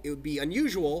cruel, it would be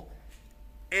unusual,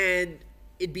 and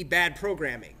it'd be bad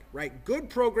programming, right? Good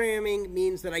programming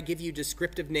means that I give you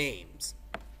descriptive names.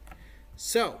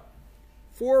 So,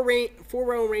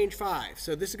 4-row range 5.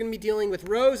 So this is going to be dealing with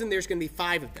rows, and there's going to be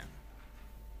 5 of them.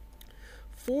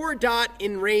 4 dot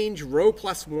in range row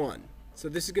plus 1. So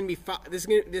this is going to be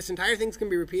this entire thing's going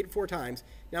to be repeated 4 times.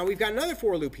 Now we've got another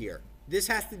for loop here. This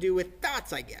has to do with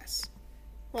dots, I guess.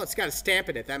 Well, it's got a stamp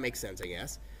in it. That makes sense, I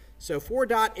guess. So 4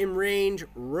 dot in range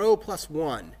row plus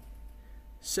 1.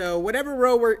 So whatever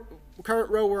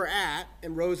current row we're at,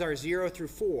 and rows are 0 through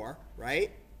 4, right?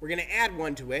 We're going to add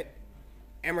 1 to it,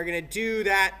 and we're going to do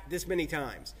that this many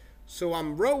times. So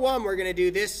on row 1, we're going to do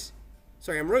this.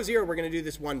 Sorry, on row 0, we're going to do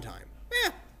this 1 time.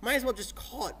 Might as well just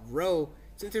call it row.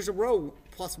 Since there's a row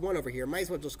plus 1 over here, might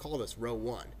as well just call this row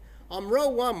 1. On row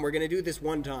 1, we're going to do this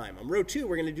 1 time. On row 2,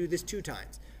 we're going to do this 2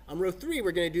 times. On row 3,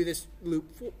 we're going to do this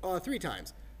loop 3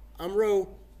 times. On row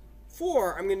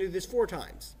 4, I'm going to do this 4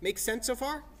 times. Makes sense so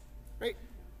far? Right?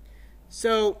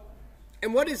 So,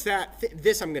 and what is that?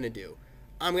 This I'm going to do.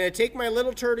 I'm going to take my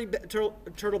little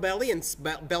turtle belly and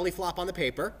belly flop on the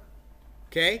paper.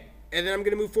 Okay? And then I'm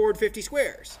going to move forward 50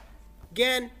 squares.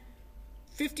 Again,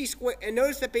 50 square, and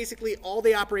notice that basically all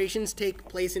the operations take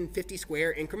place in 50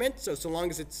 square increments. So long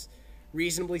as it's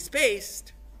reasonably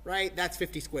spaced, right, that's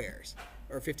 50 squares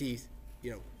or 50,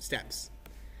 steps.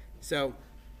 So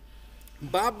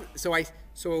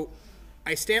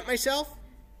I stamp myself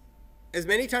as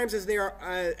many times as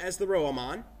as the row I'm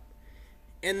on.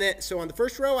 And then, so on the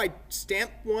first row, I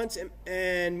stamp once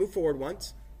and move forward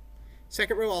once.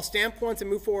 Second row, I'll stamp once and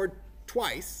move forward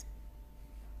twice.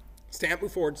 Stamp,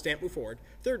 move forward, stamp, move forward.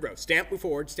 Third row, stamp, move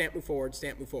forward, stamp, move forward,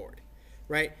 stamp, move forward.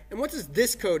 Right? And what does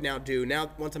this code now do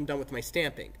once I'm done with my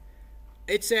stamping?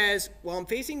 It says, well, I'm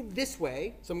facing this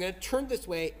way, so I'm going to turn this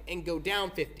way and go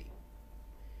down 50.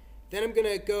 Then I'm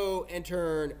going to go and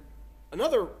turn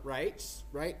another right,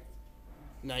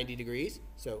 90 degrees.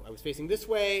 So I was facing this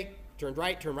way, turn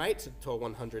right, so total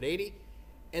 180.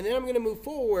 And then I'm going to move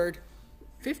forward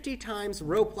 50 times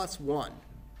row plus 1.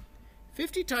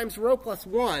 50 times row plus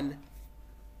 1,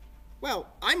 well,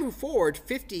 I move forward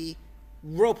 50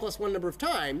 row plus 1 number of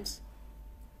times.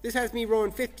 This has me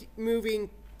moving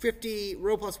 50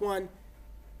 row plus 1,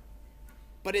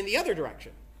 but in the other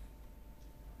direction.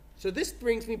 So this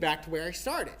brings me back to where I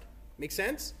started. Make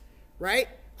sense? Right?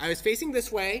 I was facing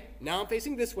this way. Now I'm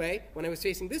facing this way. When I was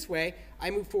facing this way,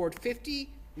 I moved forward 50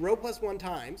 row plus 1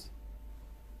 times.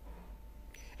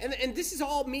 And this is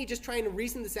all me just trying to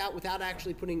reason this out without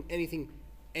actually putting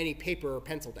any paper or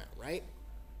pencil down, right?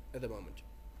 At the moment.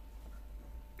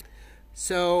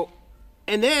 So,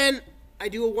 and then I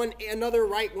do another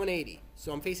right 180.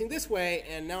 So I'm facing this way,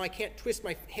 and now I can't twist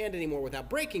my hand anymore without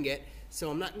breaking it,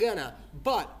 so I'm not gonna.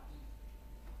 But,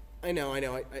 I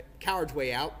know, coward's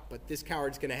way out, but this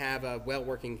coward's gonna have a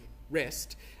well-working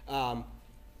wrist.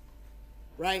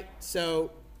 Right?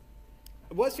 So,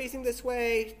 I was facing this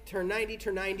way, turn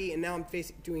 90, and now I'm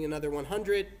doing another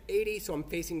 180, so I'm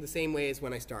facing the same way as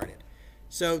when I started.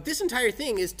 So this entire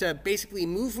thing is to basically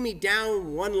move me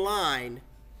down one line.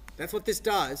 That's what this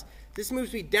does. This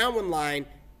moves me down one line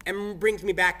and brings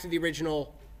me back to the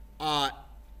original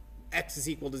x is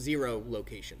equal to 0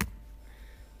 location.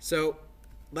 So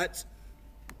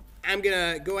I'm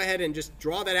going to go ahead and just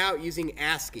draw that out using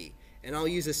ASCII. And I'll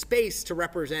use a space to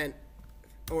represent,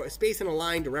 or a space and a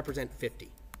line to represent 50.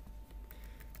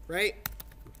 Right?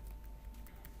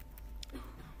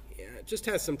 Yeah, it just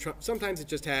has sometimes it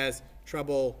just has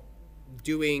trouble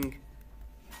doing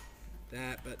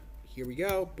that, but here we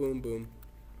go. Boom, boom.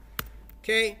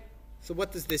 Okay, so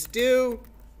what does this do?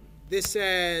 This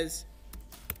says,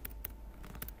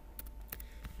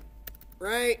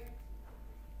 right,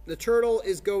 the turtle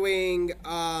is going,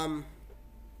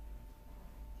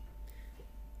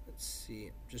 let's see,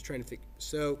 I'm just trying to think.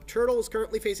 So turtle is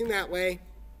currently facing that way,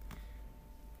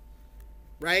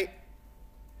 right?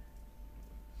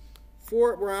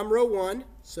 We're on row 1,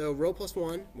 so row plus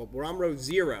 1. Well, we're on row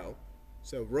 0,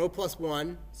 so row plus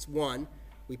 1 is 1.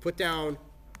 We put down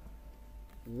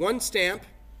 1 stamp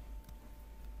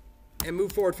and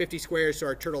move forward 50 squares, so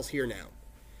our turtle's here now.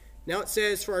 Now it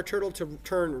says for our turtle to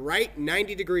turn right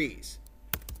 90 degrees.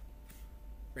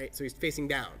 Right, so he's facing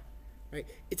down. Right?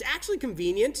 It's actually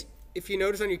convenient, if you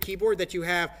notice on your keyboard, that you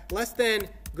have less than,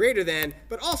 greater than,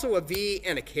 but also a V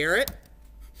and a caret.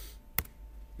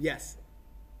 Yes?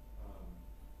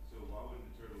 So why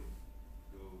wouldn't the turtle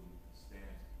go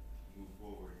stamp, move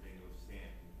forward, then go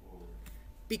stamp, move forward?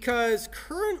 Because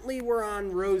currently we're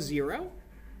on row 0,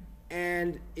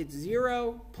 and it's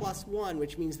 0 plus 1,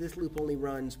 which means this loop only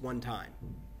runs 1 time.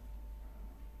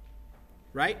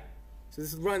 Right? So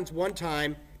this runs 1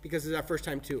 time because it's our first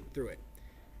time through it.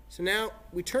 So now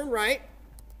we turn right,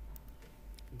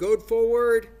 go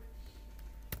forward,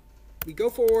 we go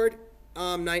forward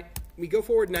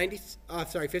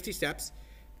 50 steps,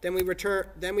 then we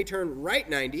turn right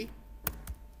 90,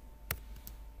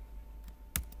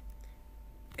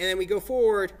 and then we go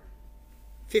forward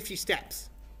 50 steps,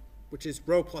 which is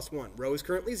row plus 1. Row is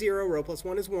currently 0, row plus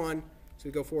 1 is 1, so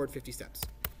we go forward 50 steps.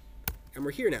 And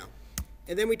we're here now.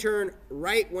 and then we turn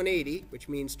right 180, which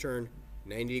means turn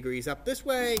 90 degrees up this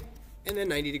way, and then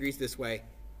 90 degrees this way,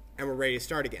 and we're ready to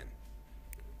start again.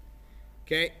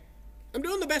 Okay? I'm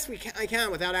doing the best I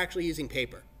can without actually using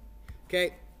paper.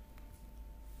 Okay?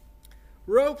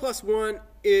 Rho plus 1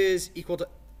 is equal to,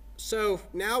 so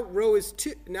now rho is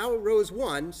 2, now rho is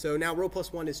 1, so now rho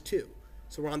plus 1 is 2.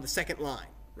 So we're on the second line,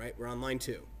 right? We're on line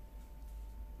 2.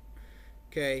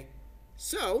 Okay,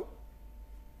 so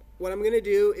what I'm going to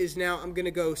do is now I'm going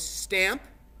to go stamp,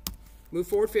 move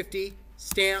forward 50,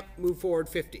 stamp, move forward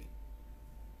 50.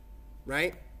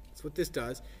 Right? That's what this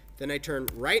does. Then I turn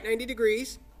right 90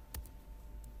 degrees.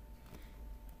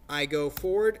 I go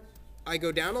forward, I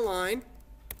go down a line,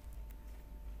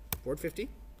 forward 50.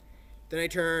 Then I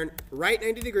turn right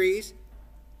 90 degrees,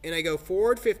 and I go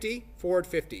forward 50, forward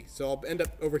 50. So I'll end up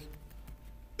over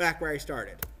back where I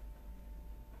started.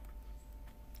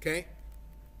 Okay?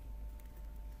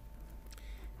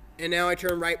 And now I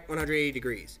turn right 180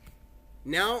 degrees.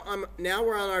 Now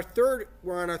we're on our third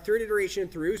iteration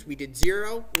through. So we did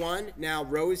 0, 1. Now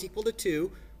rho is equal to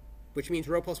 2, which means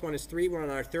rho plus 1 is 3. We're on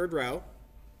our third row.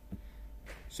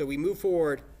 So we move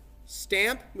forward,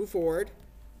 stamp, move forward,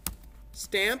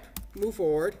 stamp, move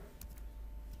forward,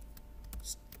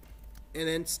 and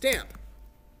then stamp,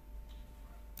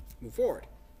 move forward.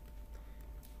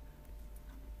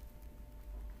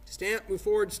 Stamp, move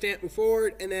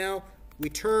forward, and now we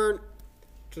turn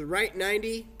to the right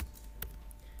 90,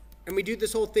 and we do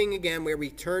this whole thing again where we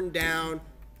turn down,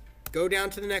 go down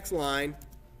to the next line,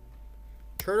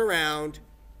 turn around,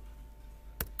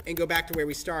 and go back to where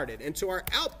we started. And so our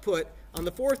output on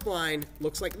the fourth line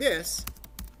looks like this,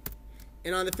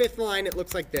 and on the fifth line it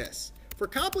looks like this. For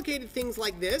complicated things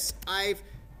like this, I've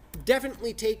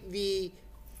definitely take the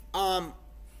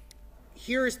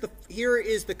here is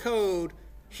the code,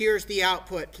 here's the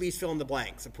output, please fill in the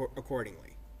blanks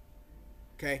accordingly.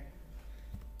 Okay?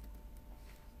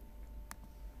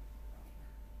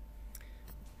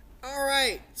 All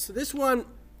right, so this one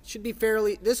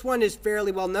is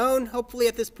fairly well known. Hopefully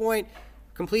at this point,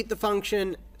 complete the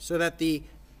function so that the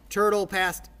turtle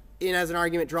passed in as an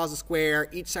argument draws a square.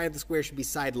 Each side of the square should be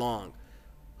sidelong.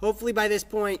 Hopefully by this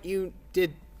point you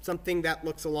did something that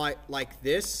looks a lot like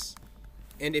this.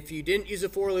 And if you didn't use a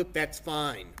for loop, that's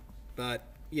fine. But,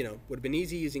 you know, would have been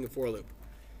easy using a for loop.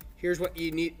 Here's what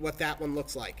you need, what that one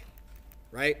looks like.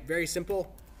 Right? Very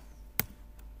simple.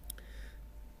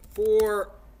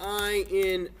 For I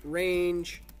in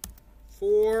range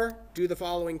 4, do the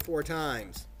following 4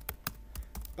 times.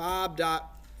 Bob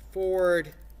dot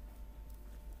forward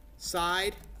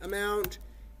side amount,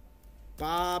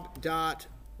 Bob dot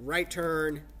right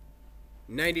turn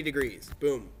 90 degrees.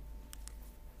 Boom.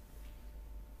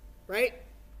 Right?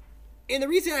 And the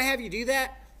reason I have you do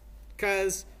that,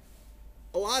 because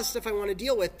a lot of stuff I want to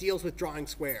deal with deals with drawing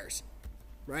squares.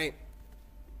 Right?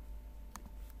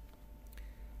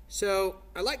 So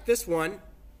I like this one.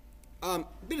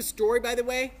 Bit of story, by the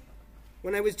way.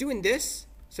 When I was doing this,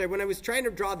 when I was trying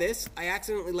to draw this, I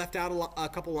accidentally left out a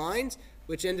couple lines,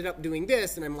 which ended up doing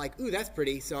this, and I'm like, ooh, that's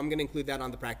pretty, so I'm going to include that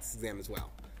on the practice exam as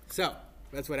well. So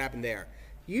that's what happened there.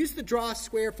 Use the draw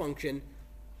square function.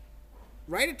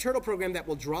 Write a turtle program that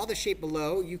will draw the shape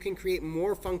below. You can create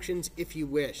more functions if you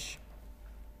wish.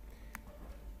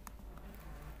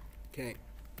 Okay,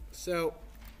 so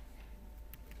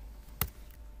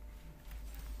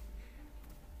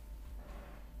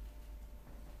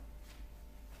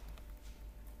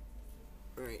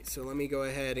all right, so let me go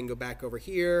ahead and go back over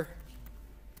here.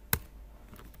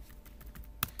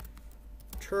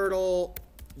 Turtle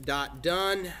dot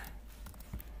done.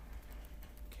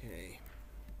 Okay.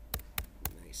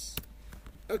 Nice.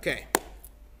 Okay.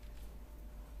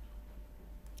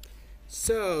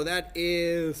 So that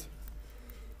is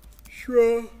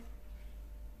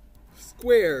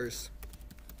squares.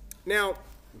 Now,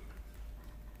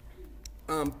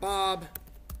 Bob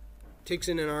takes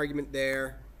in an argument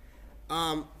there.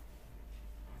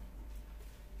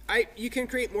 You can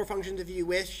create more functions if you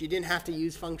wish. You didn't have to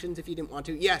use functions if you didn't want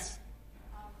to. Yes?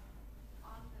 On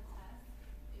the test,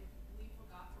 if we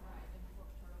forgot to write import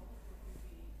turtle, it would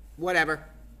be... Whatever.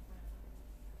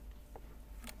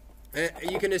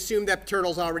 You can assume that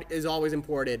turtles is always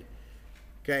imported.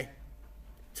 Okay?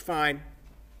 It's fine.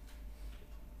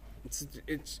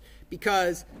 It's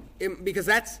because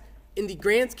that's, in the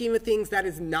grand scheme of things, that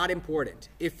is not important.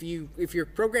 If your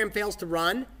program fails to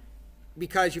run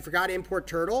because you forgot to import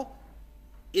turtle,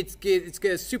 it's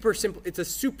a super simple. It's a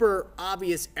super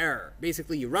obvious error.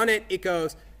 Basically, you run it, it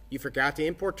goes, you forgot to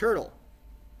import turtle.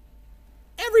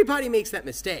 Everybody makes that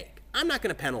mistake. I'm not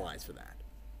going to penalize for that.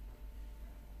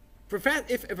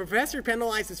 if a professor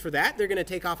penalizes for that, they're going to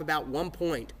take off about 1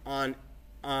 point and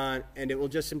it will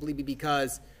just simply be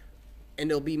because, and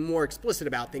it'll be more explicit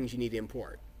about things you need to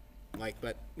import.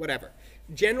 But whatever.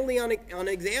 Generally on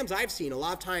exams I've seen, a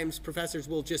lot of times professors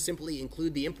will just simply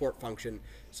include the import function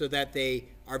so that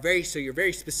you're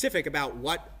very specific about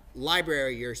what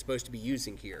library you're supposed to be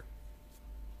using here.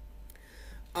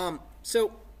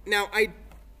 So now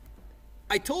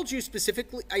I told you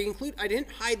specifically, I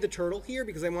didn't hide the turtle here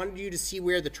because I wanted you to see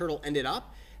where the turtle ended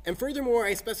up. And furthermore,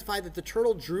 I specified that the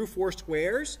turtle drew 4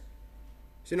 squares.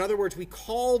 So in other words, we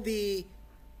call the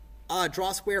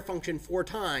draw square function 4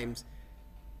 times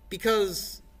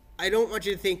because I don't want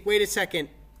you to think, wait a second,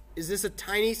 is this a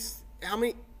tiny, how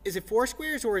many, is it 4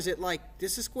 squares or is it like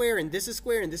this is square and this is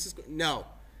square and this is, no.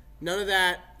 None of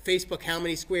that Facebook, how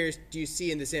many squares do you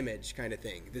see in this image kind of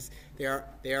thing. There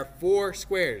are 4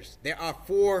 squares. There are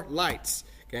 4 lights.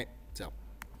 Okay, so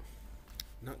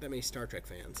not that many Star Trek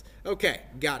fans. Okay,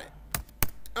 got it.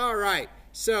 All right,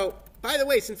 so by the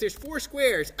way, since there's 4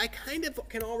 squares, I kind of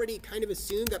can already kind of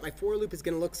assume that my for loop is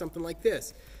going to look something like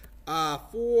this.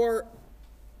 4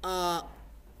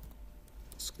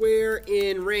 square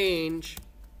in range.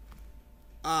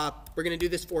 We're going to do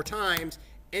this 4 times.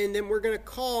 And then we're going to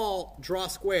call draw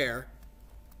square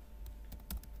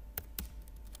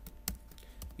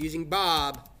using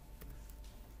Bob,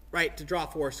 right, to draw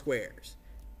 4 squares.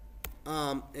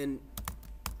 And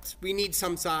we need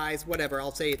some size, whatever.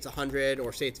 I'll say it's 100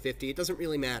 or say it's 50. It doesn't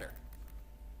really matter.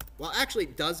 Well, actually,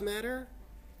 it does matter,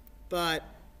 but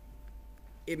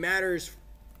it matters.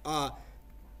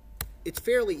 It's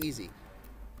fairly easy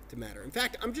to matter. In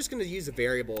fact, I'm just going to use a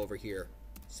variable over here,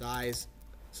 size.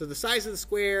 So the size of the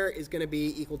square is going to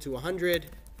be equal to 100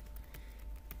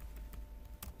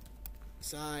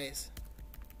 size.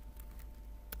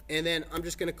 And then I'm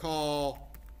just going to call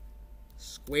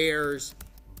squares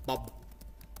Bob.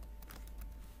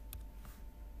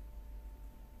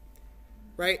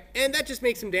 Right? And that just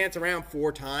makes him dance around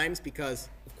 4 times because,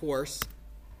 of course,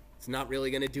 it's not really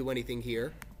going to do anything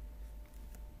here.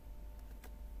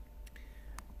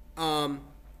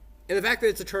 And the fact that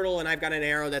it's a turtle and I've got an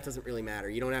arrow, that doesn't really matter.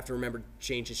 You don't have to remember to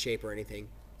change its shape or anything.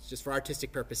 It's just for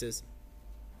artistic purposes,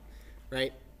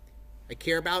 right?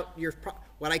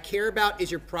 What I care about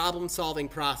is your problem-solving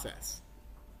process,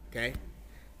 okay?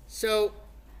 So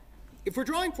if we're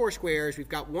drawing 4 squares, we've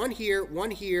got 1 here,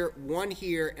 1 here, 1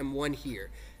 here, and 1 here.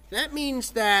 That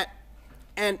means that,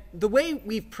 and the way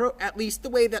at least the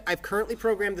way that I've currently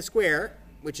programmed the square,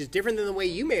 which is different than the way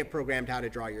you may have programmed how to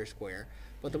draw your square,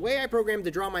 but the way I programmed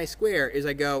to draw my square is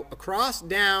I go across,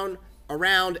 down,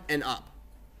 around, and up,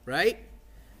 right?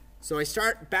 So I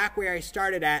start back where I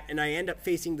started at, and I end up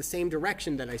facing the same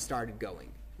direction that I started going,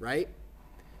 right?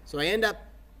 So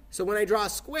when I draw a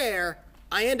square,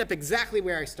 I end up exactly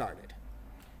where I started.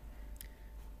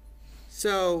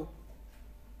 So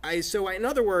in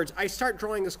other words, I start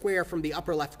drawing a square from the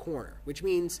upper left corner, which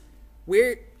means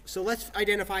so let's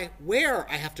identify where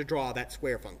I have to draw that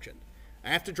square function. I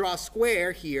have to draw a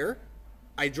square here.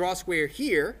 I draw a square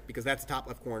here because that's the top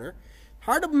left corner.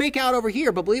 Hard to make out over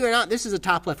here, but believe it or not, this is a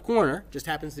top left corner. Just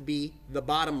happens to be the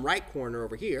bottom right corner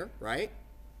over here, right?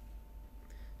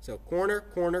 So corner,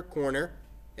 corner, corner,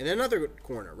 and then another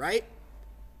corner, right?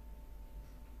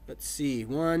 Let's see,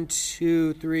 1,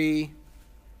 2, 3.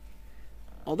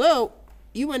 Although,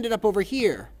 you ended up over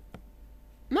here.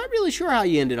 I'm not really sure how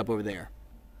you ended up over there.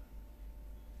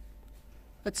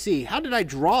 Let's see, how did I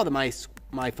draw my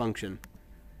function?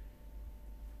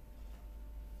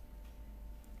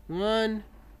 1,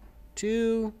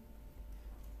 2,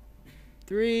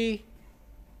 3,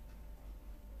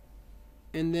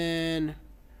 and then,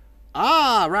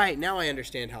 right, now I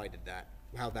understand how I did that,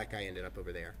 how that guy ended up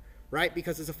over there, right?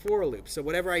 Because it's a for loop, so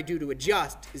whatever I do to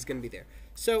adjust is going to be there.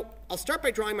 So I'll start by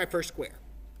drawing my first square.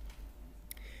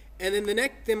 And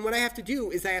then what I have to do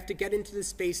is I have to get into the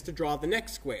space to draw the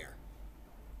next square.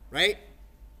 Right?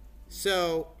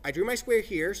 So I drew my square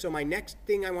here, so my next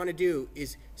thing I want to do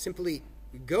is simply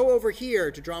go over here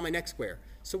to draw my next square.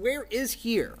 So where is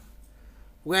here?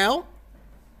 Well,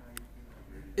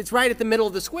 it's right at the middle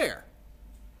of the square,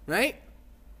 right?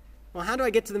 Well, how do I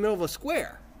get to the middle of a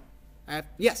square?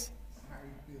 Yes?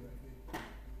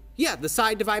 Yeah, the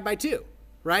side divide by 2,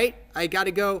 right? I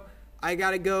gotta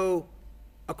go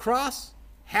across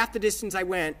half the distance I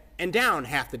went and down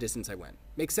half the distance I went.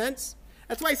 Make sense?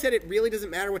 That's why I said it really doesn't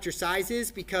matter what your size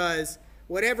is, because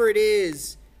whatever it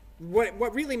is,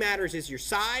 what really matters is your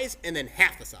size and then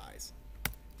half the size.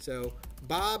 So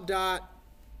Bob dot,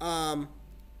 and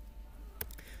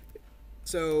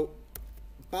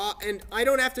I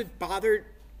don't have to bother,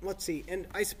 let's see, and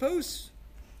I suppose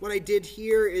what I did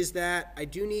here is that I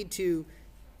do need to,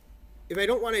 if I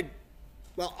don't want to,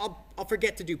 well, I'll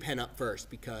forget to do pen up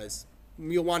first because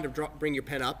you'll want to bring your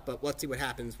pen up, but let's see what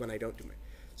happens when I don't do it.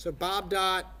 So Bob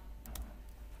dot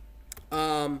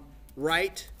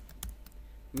right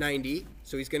 90.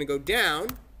 So he's going to go down.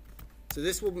 So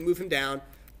this will move him down.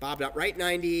 Bob dot right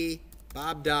 90.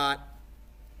 Bob dot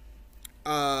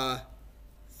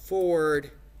forward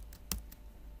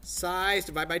size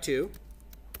divide by 2.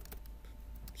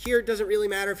 Here it doesn't really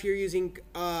matter if you're using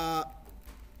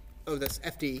that's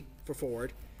FD for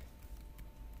forward,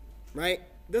 right?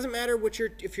 It doesn't matter what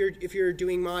if you're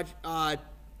doing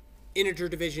integer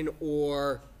division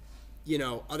or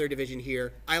other division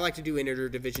here. I like to do integer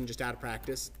division just out of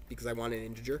practice because I want an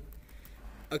integer.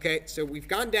 Okay, so we've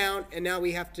gone down and now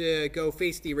we have to go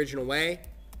face the original way.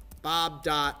 Bob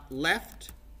dot left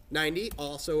 90,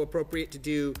 also appropriate to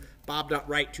do Bob dot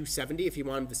right 270 if you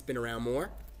want him to spin around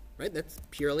more. Right? That's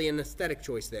purely an aesthetic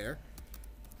choice there.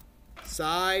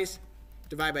 Size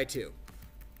divide by 2.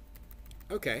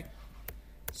 Okay.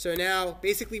 So now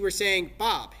basically we're saying,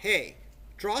 Bob, hey,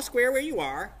 draw a square where you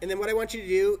are, and then what I want you to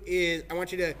do is I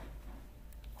want you to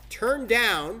turn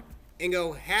down and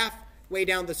go halfway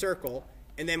down the circle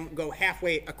and then go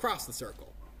halfway across the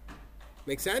circle.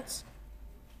 Make sense?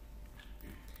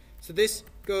 So this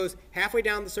goes halfway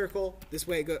down the circle, this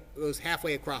way goes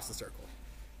halfway across the circle.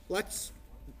 Let's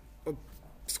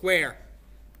square.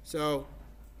 So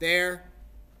there.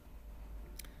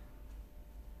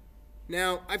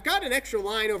 Now I've got an extra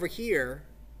line over here,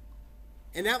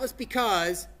 and that was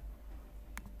because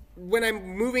when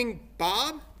I'm moving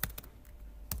Bob,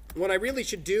 what I really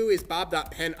should do is Bob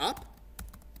dot pen up,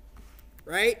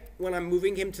 right? When I'm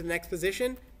moving him to the next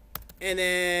position, and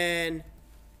then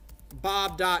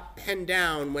Bob dot pen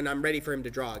down when I'm ready for him to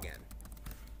draw again,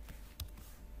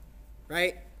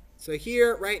 right? So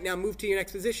here, right now, move to your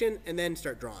next position and then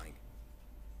start drawing.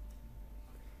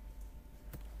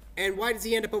 And why does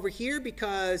he end up over here?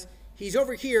 Because he's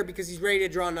over here because he's ready to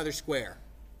draw another square,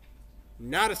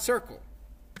 not a circle.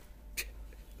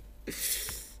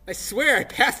 I swear I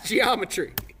passed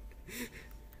geometry.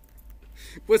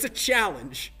 It was a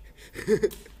challenge.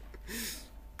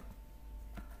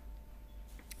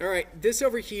 All right, this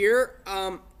over here,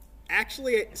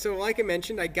 actually, so like I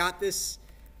mentioned, I got this,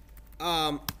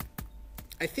 I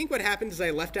think what happened is I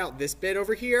left out this bit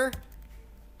over here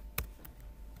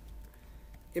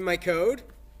in my code.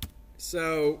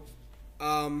 So,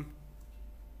 oh,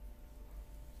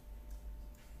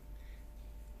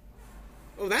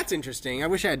 that's interesting. I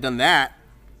wish I had done that.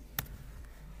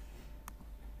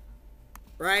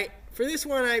 Right? For this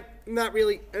one, I'm not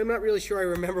really sure I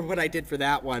remember what I did for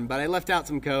that one, but I left out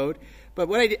some code. But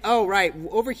what I did, oh, right,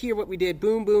 over here what we did,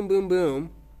 boom, boom, boom,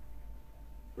 boom,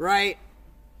 right?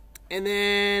 And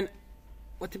then,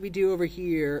 what did we do over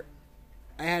here?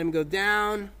 I had him go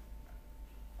down,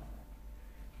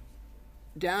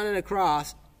 down and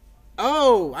across.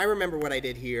 Oh, I remember what I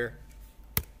did here.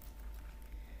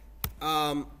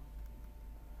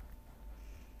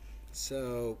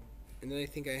 So, and then I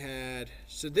think I had,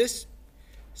 so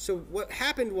what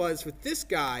happened was with this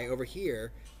guy over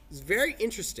here, it's very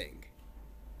interesting.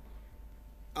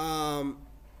 Oh,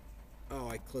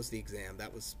 I closed the exam.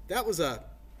 That was a,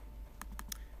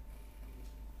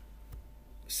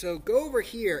 so go over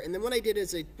here, and then what I did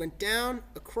is I went down,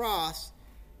 across,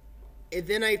 and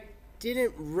then I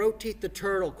didn't rotate the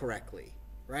turtle correctly,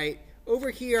 right? Over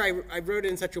here, I wrote it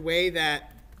in such a way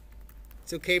that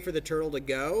it's okay for the turtle to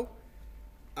go.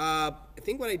 I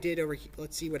think what I did over here,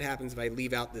 let's see what happens if I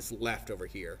leave out this left over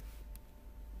here.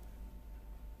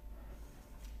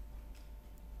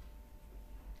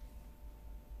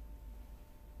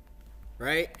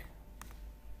 Right?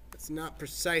 That's not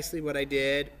precisely what I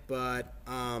did, but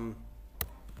I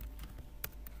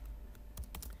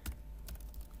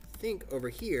think over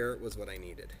here was what I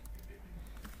needed.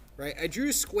 Right? I drew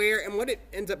a square, and what it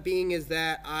ends up being is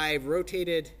that I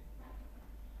rotated.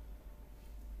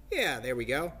 Yeah, there we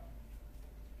go.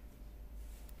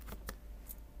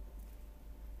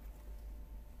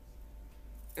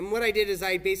 And what I did is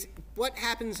what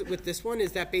happens with this one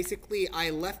is that basically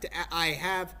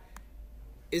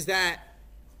is that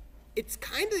it's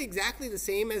kind of exactly the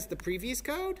same as the previous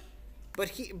code,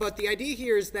 but the idea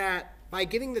here is that by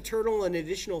giving the turtle an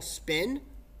additional spin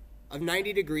of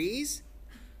 90 degrees,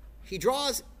 he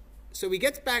draws. So he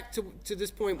gets back to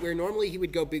this point where normally he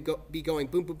would be going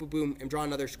boom, boom, boom, boom, and draw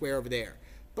another square over there.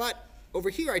 But over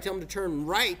here, I tell him to turn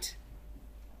right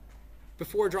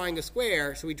before drawing a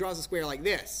square, so he draws a square like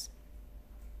this.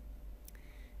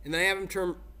 And then I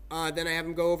have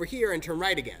him go over here and turn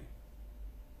right again.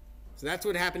 So that's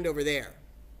what happened over there.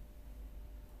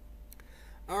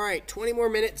 All right, 20 more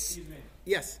minutes. Excuse me.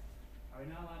 Yes. Are we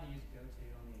not allowed to use GoTo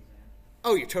on the exam?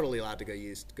 Oh, you're totally allowed to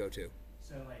use GoTo.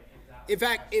 So, like, if that In was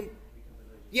fact, the in- question, we could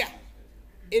literally just Yeah. use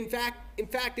GoTo. In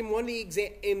fact, in one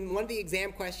of the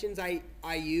exam questions I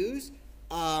use,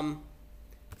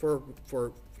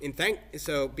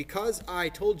 because I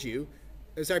told you,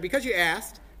 because you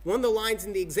asked, one of the lines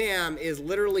in the exam is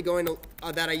literally going to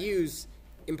that I use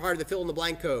in part of the fill in the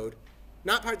blank code,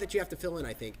 not part that you have to fill in.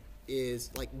 I think is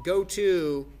like go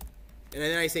to, and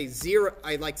then I say zero.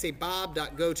 I like say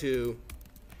bob.goto.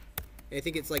 I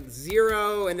think it's like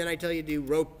 0, and then I tell you to do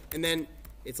row, and then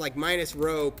it's like minus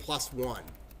row plus 1.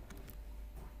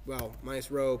 Well,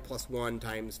 minus row plus 1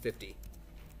 times 50.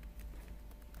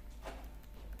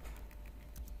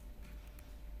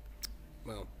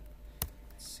 Well,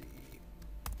 let's see.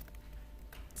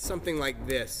 Something like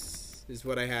this is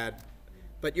what I had.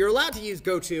 But you're allowed to use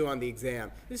GoTo on the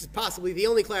exam. This is possibly the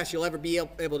only class you'll ever be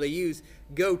able to use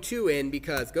GoTo in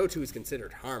because GoTo is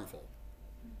considered harmful.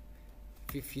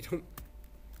 If you don't...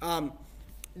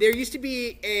 there used to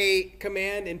be a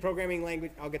command in programming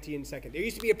language. I'll get to you in a second. There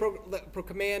used to be a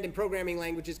command in programming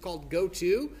languages called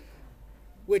goto,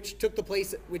 which took the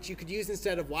place, which you could use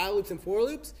instead of while loops and for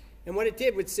loops. And what it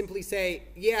did was simply say,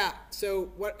 yeah, so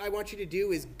what I want you to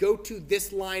do is go to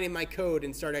this line in my code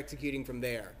and start executing from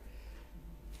there.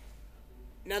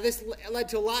 Now this led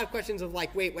to a lot of questions of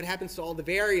like, wait, what happens to all the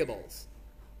variables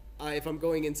if I'm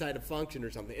going inside a function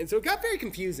or something? And so it got very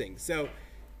confusing. So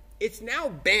it's now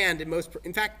banned in most,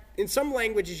 in fact, in some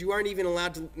languages you aren't even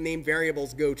allowed to name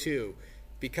variables goto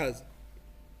because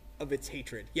of its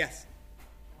hatred. Yes?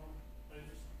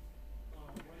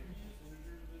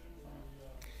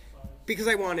 Because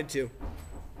I wanted to.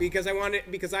 Because I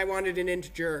wanted an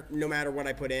integer no matter what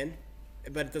I put in,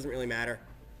 but it doesn't really matter.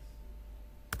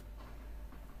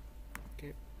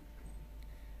 Okay.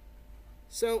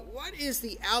 So what is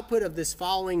the output of this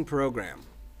following program?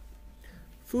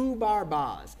 Foo, bar,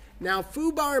 baz. Now,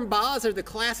 foo, bar, and baz are the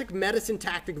classic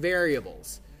metasyntactic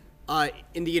variables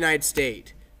in the United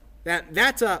States.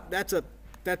 That's a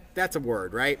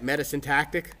word, right?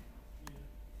 Metasyntactic.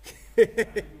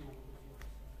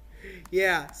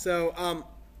 Yeah. So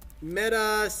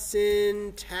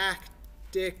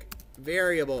metasyntactic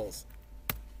variables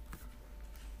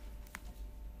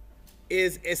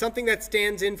is something that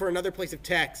stands in for another place of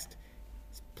text.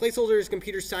 Placeholders,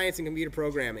 computer science, and computer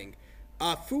programming.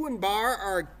 Foo and bar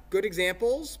are good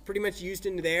examples, pretty much used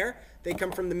in there. They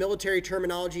come from the military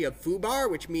terminology of foobar,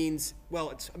 which means,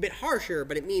 well, it's a bit harsher,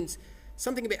 but it means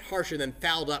something a bit harsher than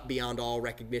fouled up beyond all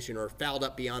recognition or fouled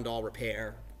up beyond all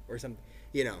repair or something,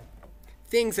 you know.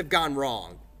 Things have gone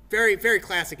wrong. Very, very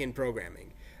classic in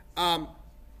programming.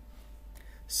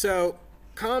 So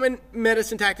common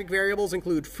metasyntactic variables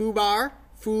include foobar,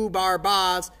 foo, bar,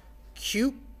 baz,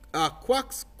 quux,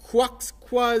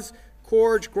 quaz,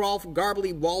 Corge, Grolf,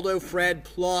 Garbly, Waldo, Fred,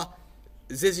 Pla,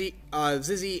 Zizzy,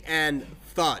 and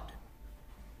Thud.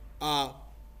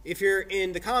 If you're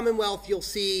in the Commonwealth, you'll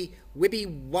see Wibby,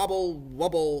 Wobble,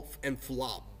 Wobble, and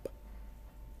Flop.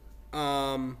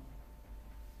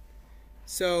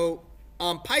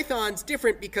 Python's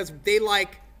different because they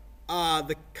like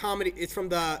the comedy. It's from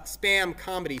the Spam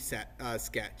comedy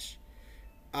sketch,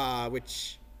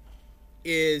 which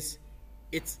is,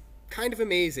 it's kind of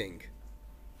amazing.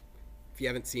 If you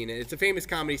haven't seen it, it's a famous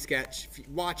comedy sketch.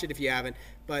 Watch it if you haven't.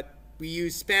 But we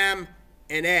use spam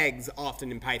and eggs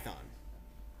often in Python.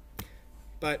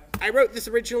 But I wrote this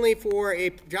originally for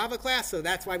a Java class, so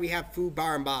that's why we have foo,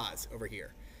 bar, and baz over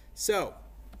here. So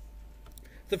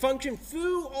the function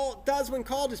foo, all it does when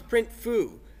called is print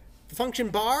foo. The function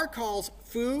bar calls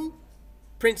foo,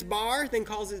 prints bar, then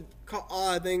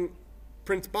then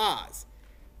prints baz.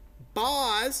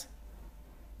 Baz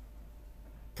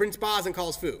prints baz and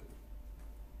calls foo.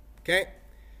 Okay,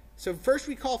 so first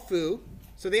we call foo.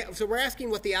 So we're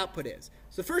asking what the output is.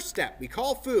 So the first step, we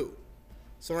call foo.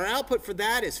 So our output for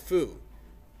that is foo.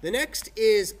 The next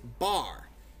is bar.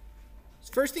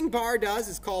 So first thing bar does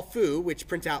is call foo, which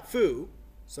prints out foo.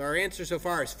 So our answer so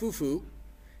far is foo foo.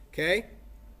 Okay,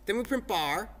 then we print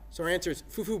bar. So our answer is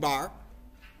foo foo bar.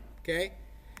 Okay,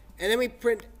 and then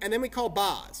we call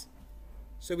baz.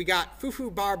 So we got foo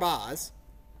foo bar baz,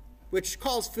 which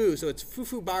calls foo. So it's foo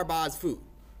foo bar baz foo.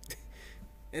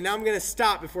 And now I'm going to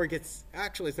stop before it gets,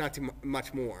 actually it's not too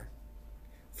much more.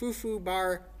 Foo foo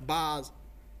bar baz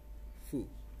foo.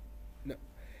 No.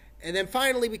 And then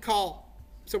finally we call,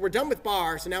 so we're done with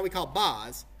bar, so now we call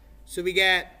baz. So we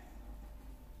get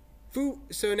foo,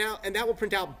 so now, and that will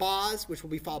print out baz, which will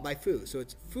be followed by foo. So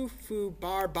it's foo foo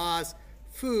bar baz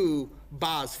foo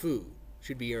baz foo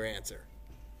should be your answer.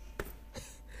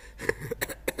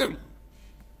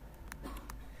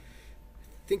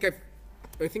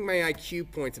 I think my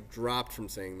IQ points have dropped from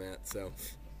saying that, so.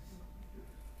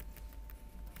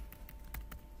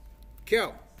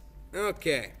 Go.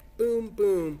 Okay. Boom,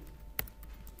 boom.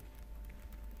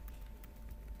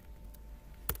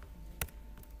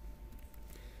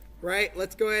 Right?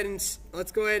 Let's go ahead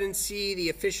and see the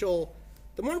official.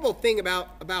 The wonderful thing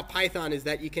about Python is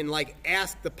that you can like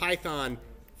ask the Python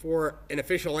for an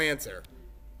official answer.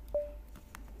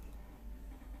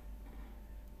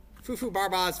 Foo foo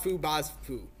barbaz foo baz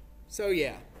foo. So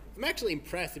yeah, I'm actually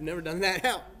impressed. I've never done that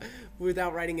out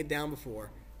without writing it down before.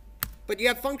 But you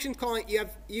have function calling.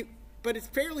 But it's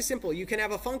fairly simple. You can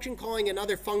have a function calling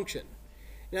another function.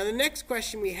 Now the next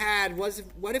question we had was,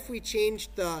 what if we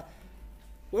changed baz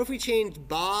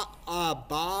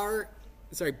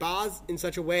in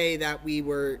such a way that we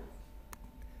were.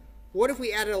 What if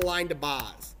we added a line to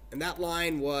baz, and that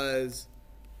line was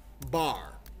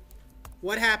bar?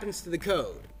 What happens to the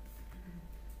code?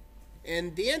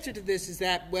 And the answer to this is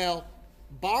that, well,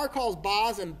 bar calls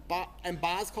baz and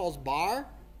baz calls bar,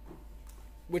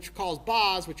 which calls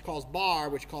baz, which calls bar,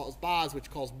 which calls baz, which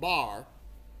calls bar.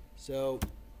 So,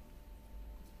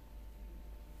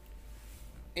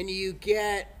 and you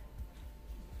get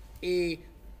a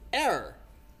error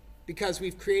because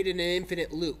we've created an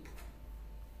infinite loop.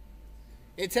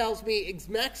 It tells me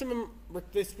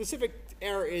the specific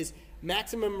error is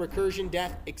maximum recursion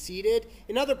depth exceeded.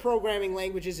 In other programming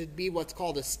languages, it'd be what's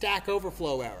called a stack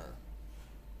overflow error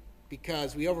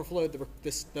because we overflowed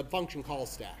the function call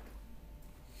stack.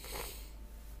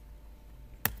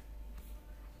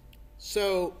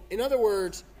 So, in other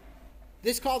words,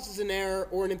 this causes an error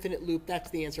or an infinite loop.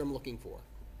 That's the answer I'm looking for.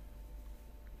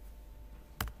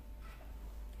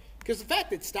 Because the fact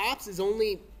that it stops is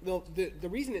only, the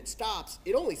reason it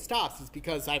only stops is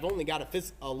because I've only got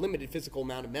a limited physical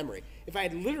amount of memory. If I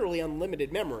had literally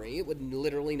unlimited memory, it would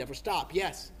literally never stop.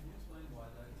 Yes? Can you explain why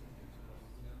that's an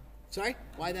infinite loop? Sorry?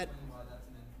 Why that? Explain why that's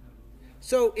an infinite loop?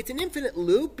 So it's an infinite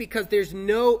loop because there's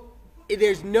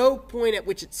no point at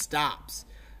which it stops.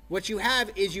 What you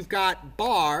have is you've got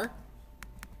bar,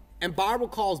 and bar will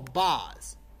call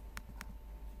baz.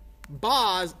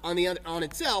 Baz on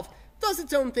itself does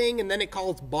its own thing, and then it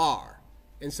calls bar.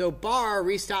 And so bar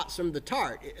restarts from the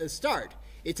start.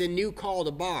 It's a new call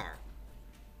to bar.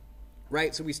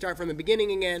 Right? So we start from the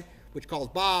beginning again, which calls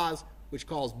baz, which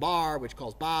calls bar, which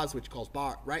calls baz, which calls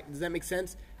bar. Right? Does that make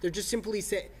sense? They're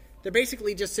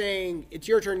basically just saying, it's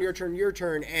your turn, your turn, your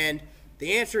turn, and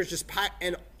the answer is just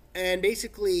and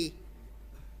basically,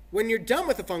 when you're done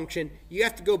with a function, you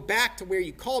have to go back to where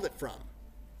you called it from.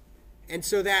 And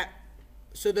so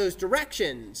those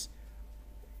directions,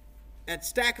 that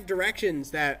stack of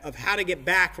directions of how to get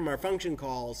back from our function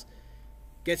calls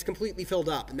gets completely filled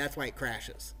up, and that's why it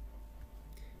crashes.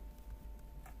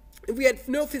 If we had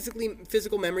no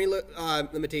physical memory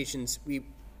limitations, we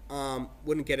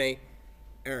wouldn't get any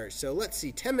errors. So let's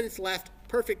see, 10 minutes left,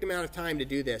 perfect amount of time to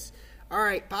do this. All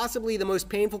right, possibly the most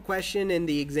painful question in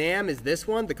the exam is this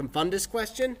one, the Confundus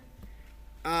question.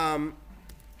 And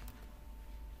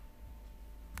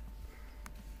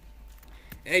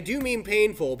I do mean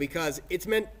painful because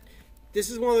this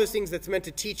is one of those things that's meant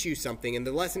to teach you something, and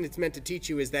the lesson it's meant to teach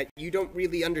you is that you don't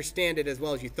really understand it as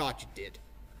well as you thought you did.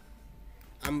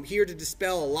 I'm here to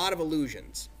dispel a lot of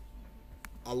illusions.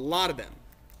 A lot of them.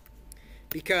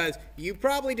 Because you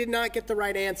probably did not get the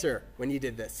right answer when you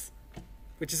did this,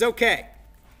 which is okay.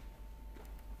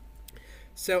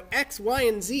 So X, Y,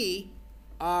 and Z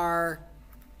are...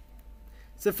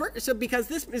 So because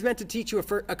this is meant to teach you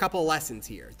a couple of lessons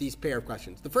here, these pair of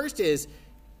questions. The first is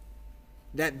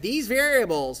that these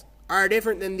variables are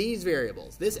different than these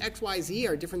variables. This X, Y, Z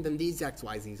are different than these X,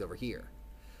 Y, Z's over here.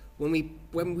 When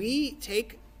we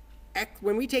take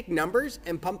numbers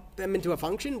and pump them into a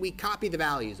function, we copy the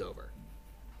values over.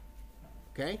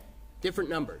 Okay? Different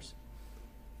numbers.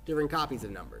 Different copies of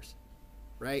numbers.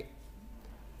 Right?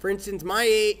 For instance,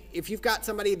 if you've got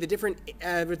somebody with a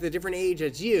different age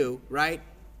as you, right?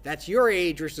 That's your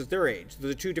age versus their age.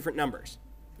 Those are two different numbers,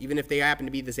 even if they happen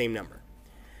to be the same number.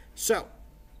 So,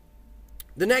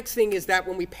 the next thing is that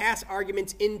when we pass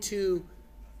arguments into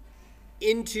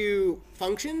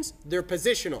functions, they're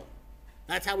positional.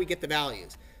 That's how we get the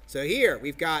values. So here,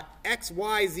 we've got X,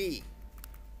 Y, Z.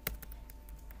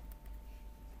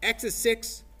 X is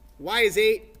 6, Y is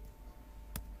 8.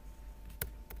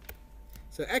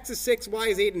 So X is 6, Y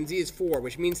is 8, and Z is 4,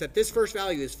 which means that this first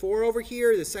value is 4 over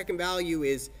here, the second value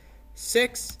is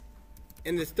 6,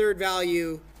 and the third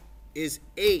value is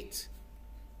 8.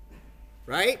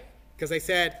 Right? Because I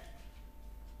said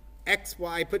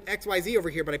I put X, Y, Z over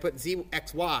here, but I put Z,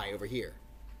 X, Y over here.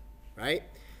 Right?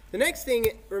 The next thing,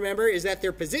 remember, is that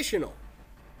they're positional.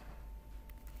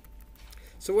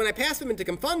 So when I pass them into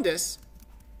Confundus,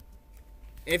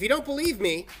 and if you don't believe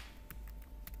me,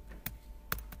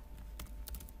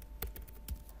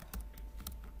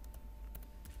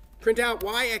 print out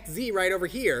yxz right over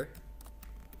here,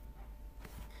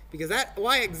 because that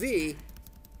yxz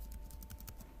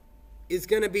is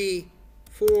going to be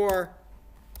 4,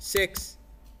 6,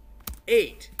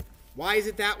 8. Why is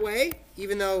it that way?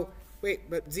 Even though, wait,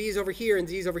 but z is over here and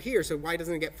z is over here, so why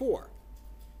doesn't it get 4?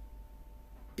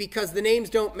 Because the names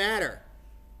don't matter.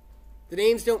 The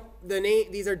names don't,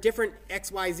 these are different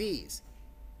x, y, z's.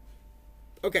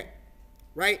 Okay,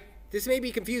 right? This may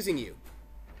be confusing you.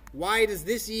 Why does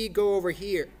this e go over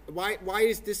here? Why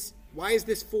is this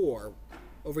 4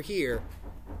 over here,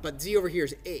 but z over here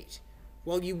is 8?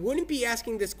 Well, you wouldn't be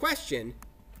asking this question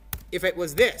if it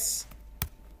was this.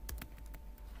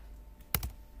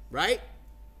 Right?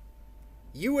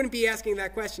 You wouldn't be asking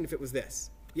that question if it was this.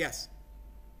 Yes?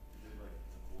 Is it like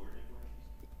a coordinate plane?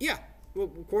 Yeah.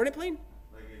 Well, coordinate plane?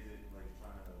 Like, is it like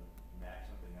trying to match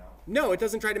something else? No, it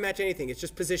doesn't try to match anything. It's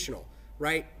just positional,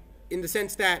 right? In the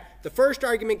sense that the first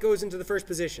argument goes into the first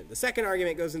position. The second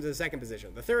argument goes into the second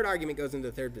position. The third argument goes into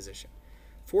the third position.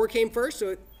 4 came first,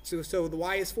 so the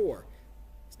y is 4.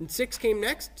 And 6 came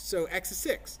next, so x is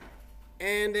 6.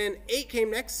 And then 8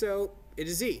 came next, so it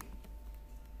is z.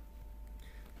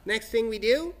 Next thing we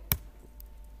do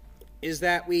is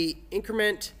that we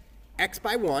increment x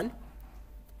by 1.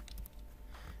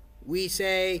 We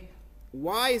say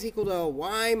y is equal to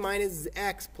y minus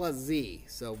x plus z.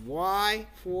 So y,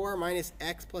 4 minus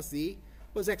x plus z.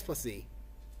 What is x plus z?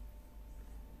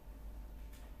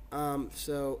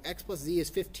 So x plus z is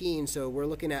 15, so we're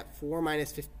looking at 4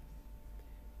 minus 15.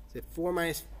 Is it 4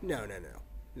 minus? No,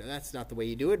 that's not the way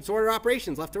you do it. It's order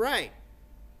operations, left to right.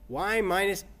 Y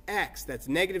minus x, that's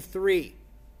negative 3.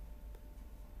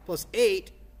 Plus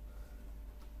 8,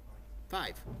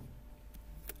 5.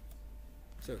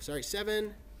 So, sorry,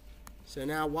 7. So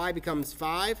now y becomes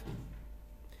 5.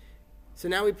 So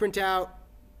now we print out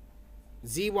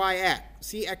zyx,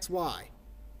 cxy.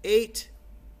 8,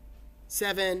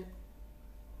 7,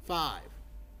 5.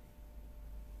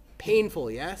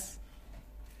 Painful, yes?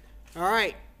 All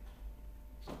right.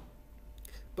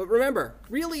 But remember,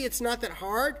 really it's not that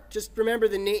hard. Just remember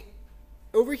the name.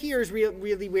 Over here is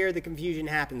really where the confusion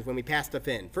happens when we pass stuff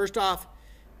in. First off,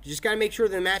 you just got to make sure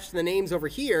they match the names over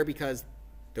here because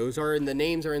those are in the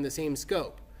names are in the same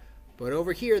scope. But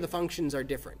over here, the functions are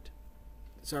different.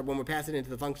 So when we pass it into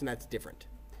the function, that's different.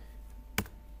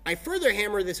 I further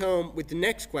hammer this home with the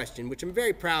next question, which I'm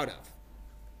very proud of.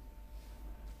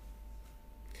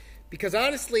 Because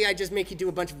honestly, I just make you do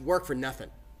a bunch of work for nothing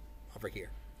over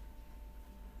here.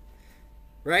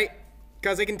 Right?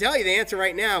 Because I can tell you the answer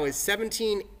right now is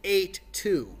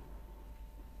 1782.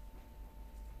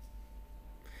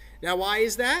 Now, why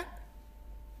is that?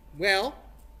 Well,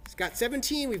 it's got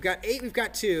 17, we've got 8, we've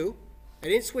got 2. I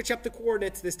didn't switch up the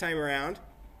coordinates this time around.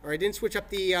 Or I didn't switch up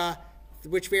the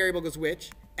which variable goes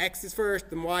which. X is first,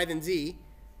 then Y, then Z.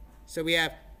 So we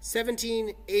have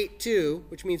 1782,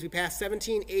 which means we pass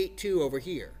 1782 over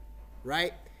here.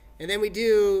 Right? And then we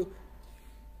do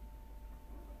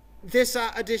this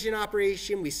addition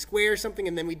operation, we square something,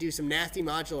 and then we do some nasty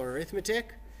modular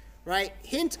arithmetic, right?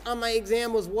 Hint on my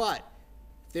exam was what?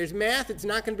 If there's math, it's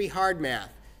not going to be hard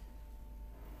math.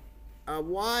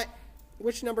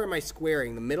 Which number am I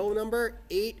squaring? The middle number?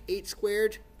 8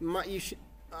 squared?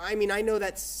 I know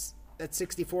that's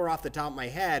 64 off the top of my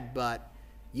head, but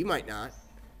you might not.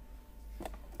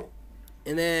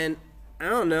 And then, I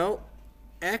don't know,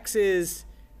 x is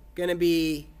going to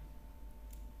be...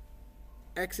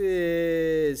 X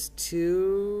is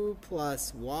 2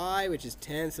 plus y, which is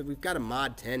 10. So we've got a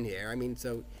mod 10 here.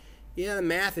 So, yeah, the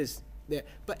math is there.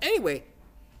 But anyway,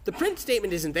 the print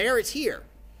statement isn't there. It's here.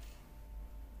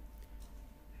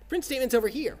 The print statement's over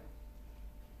here.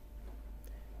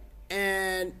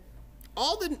 And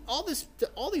all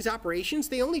these operations,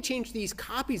 they only change these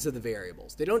copies of the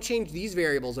variables. They don't change these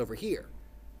variables over here.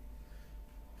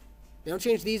 They don't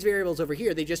change these variables over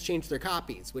here. They just change their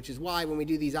copies, which is why when we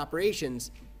do these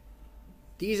operations,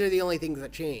 these are the only things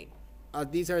that change.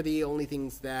 These are the only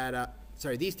things that,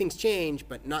 these things change,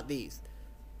 but not these.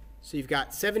 So you've got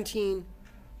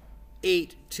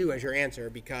 1782 as your answer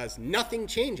because nothing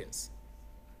changes.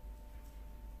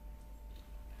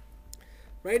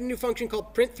 Write a new function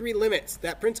called print3limits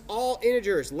that prints all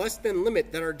integers less than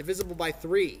limit that are divisible by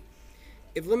 3.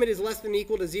 If limit is less than or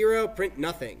equal to 0, print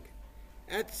nothing.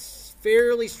 That's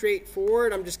fairly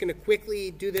straightforward. I'm just going to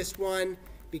quickly do this one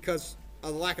because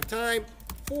of the lack of time.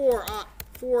 For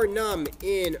num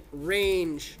in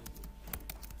range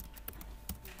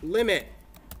limit,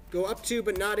 go up to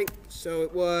but not in, so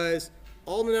it was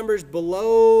all the numbers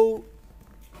below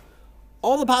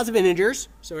all the positive integers,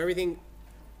 so everything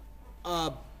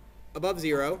above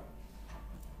 0.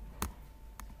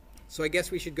 So I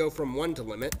guess we should go from 1 to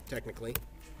limit, technically.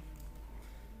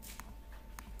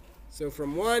 So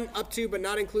from 1 up to, but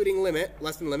not including limit,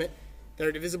 less than limit, that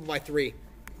are divisible by 3.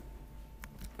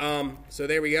 So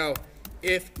there we go.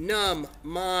 If num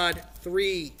mod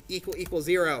 3 equals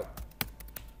 0,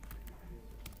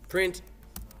 print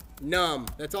num.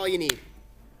 That's all you need.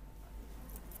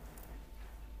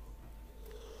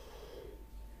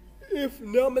 If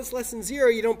num is less than 0,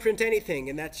 you don't print anything,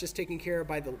 and that's just taken care of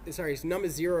by the, sorry, if num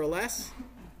is 0 or less,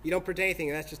 you don't print anything,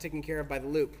 and that's just taken care of by the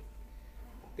loop.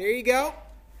 There you go.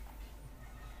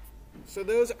 So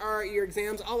those are your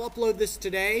exams. I'll upload this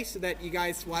today so that you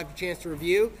guys will have a chance to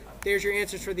review. There's your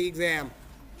answers for the exam,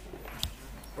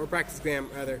 or practice exam,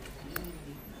 rather.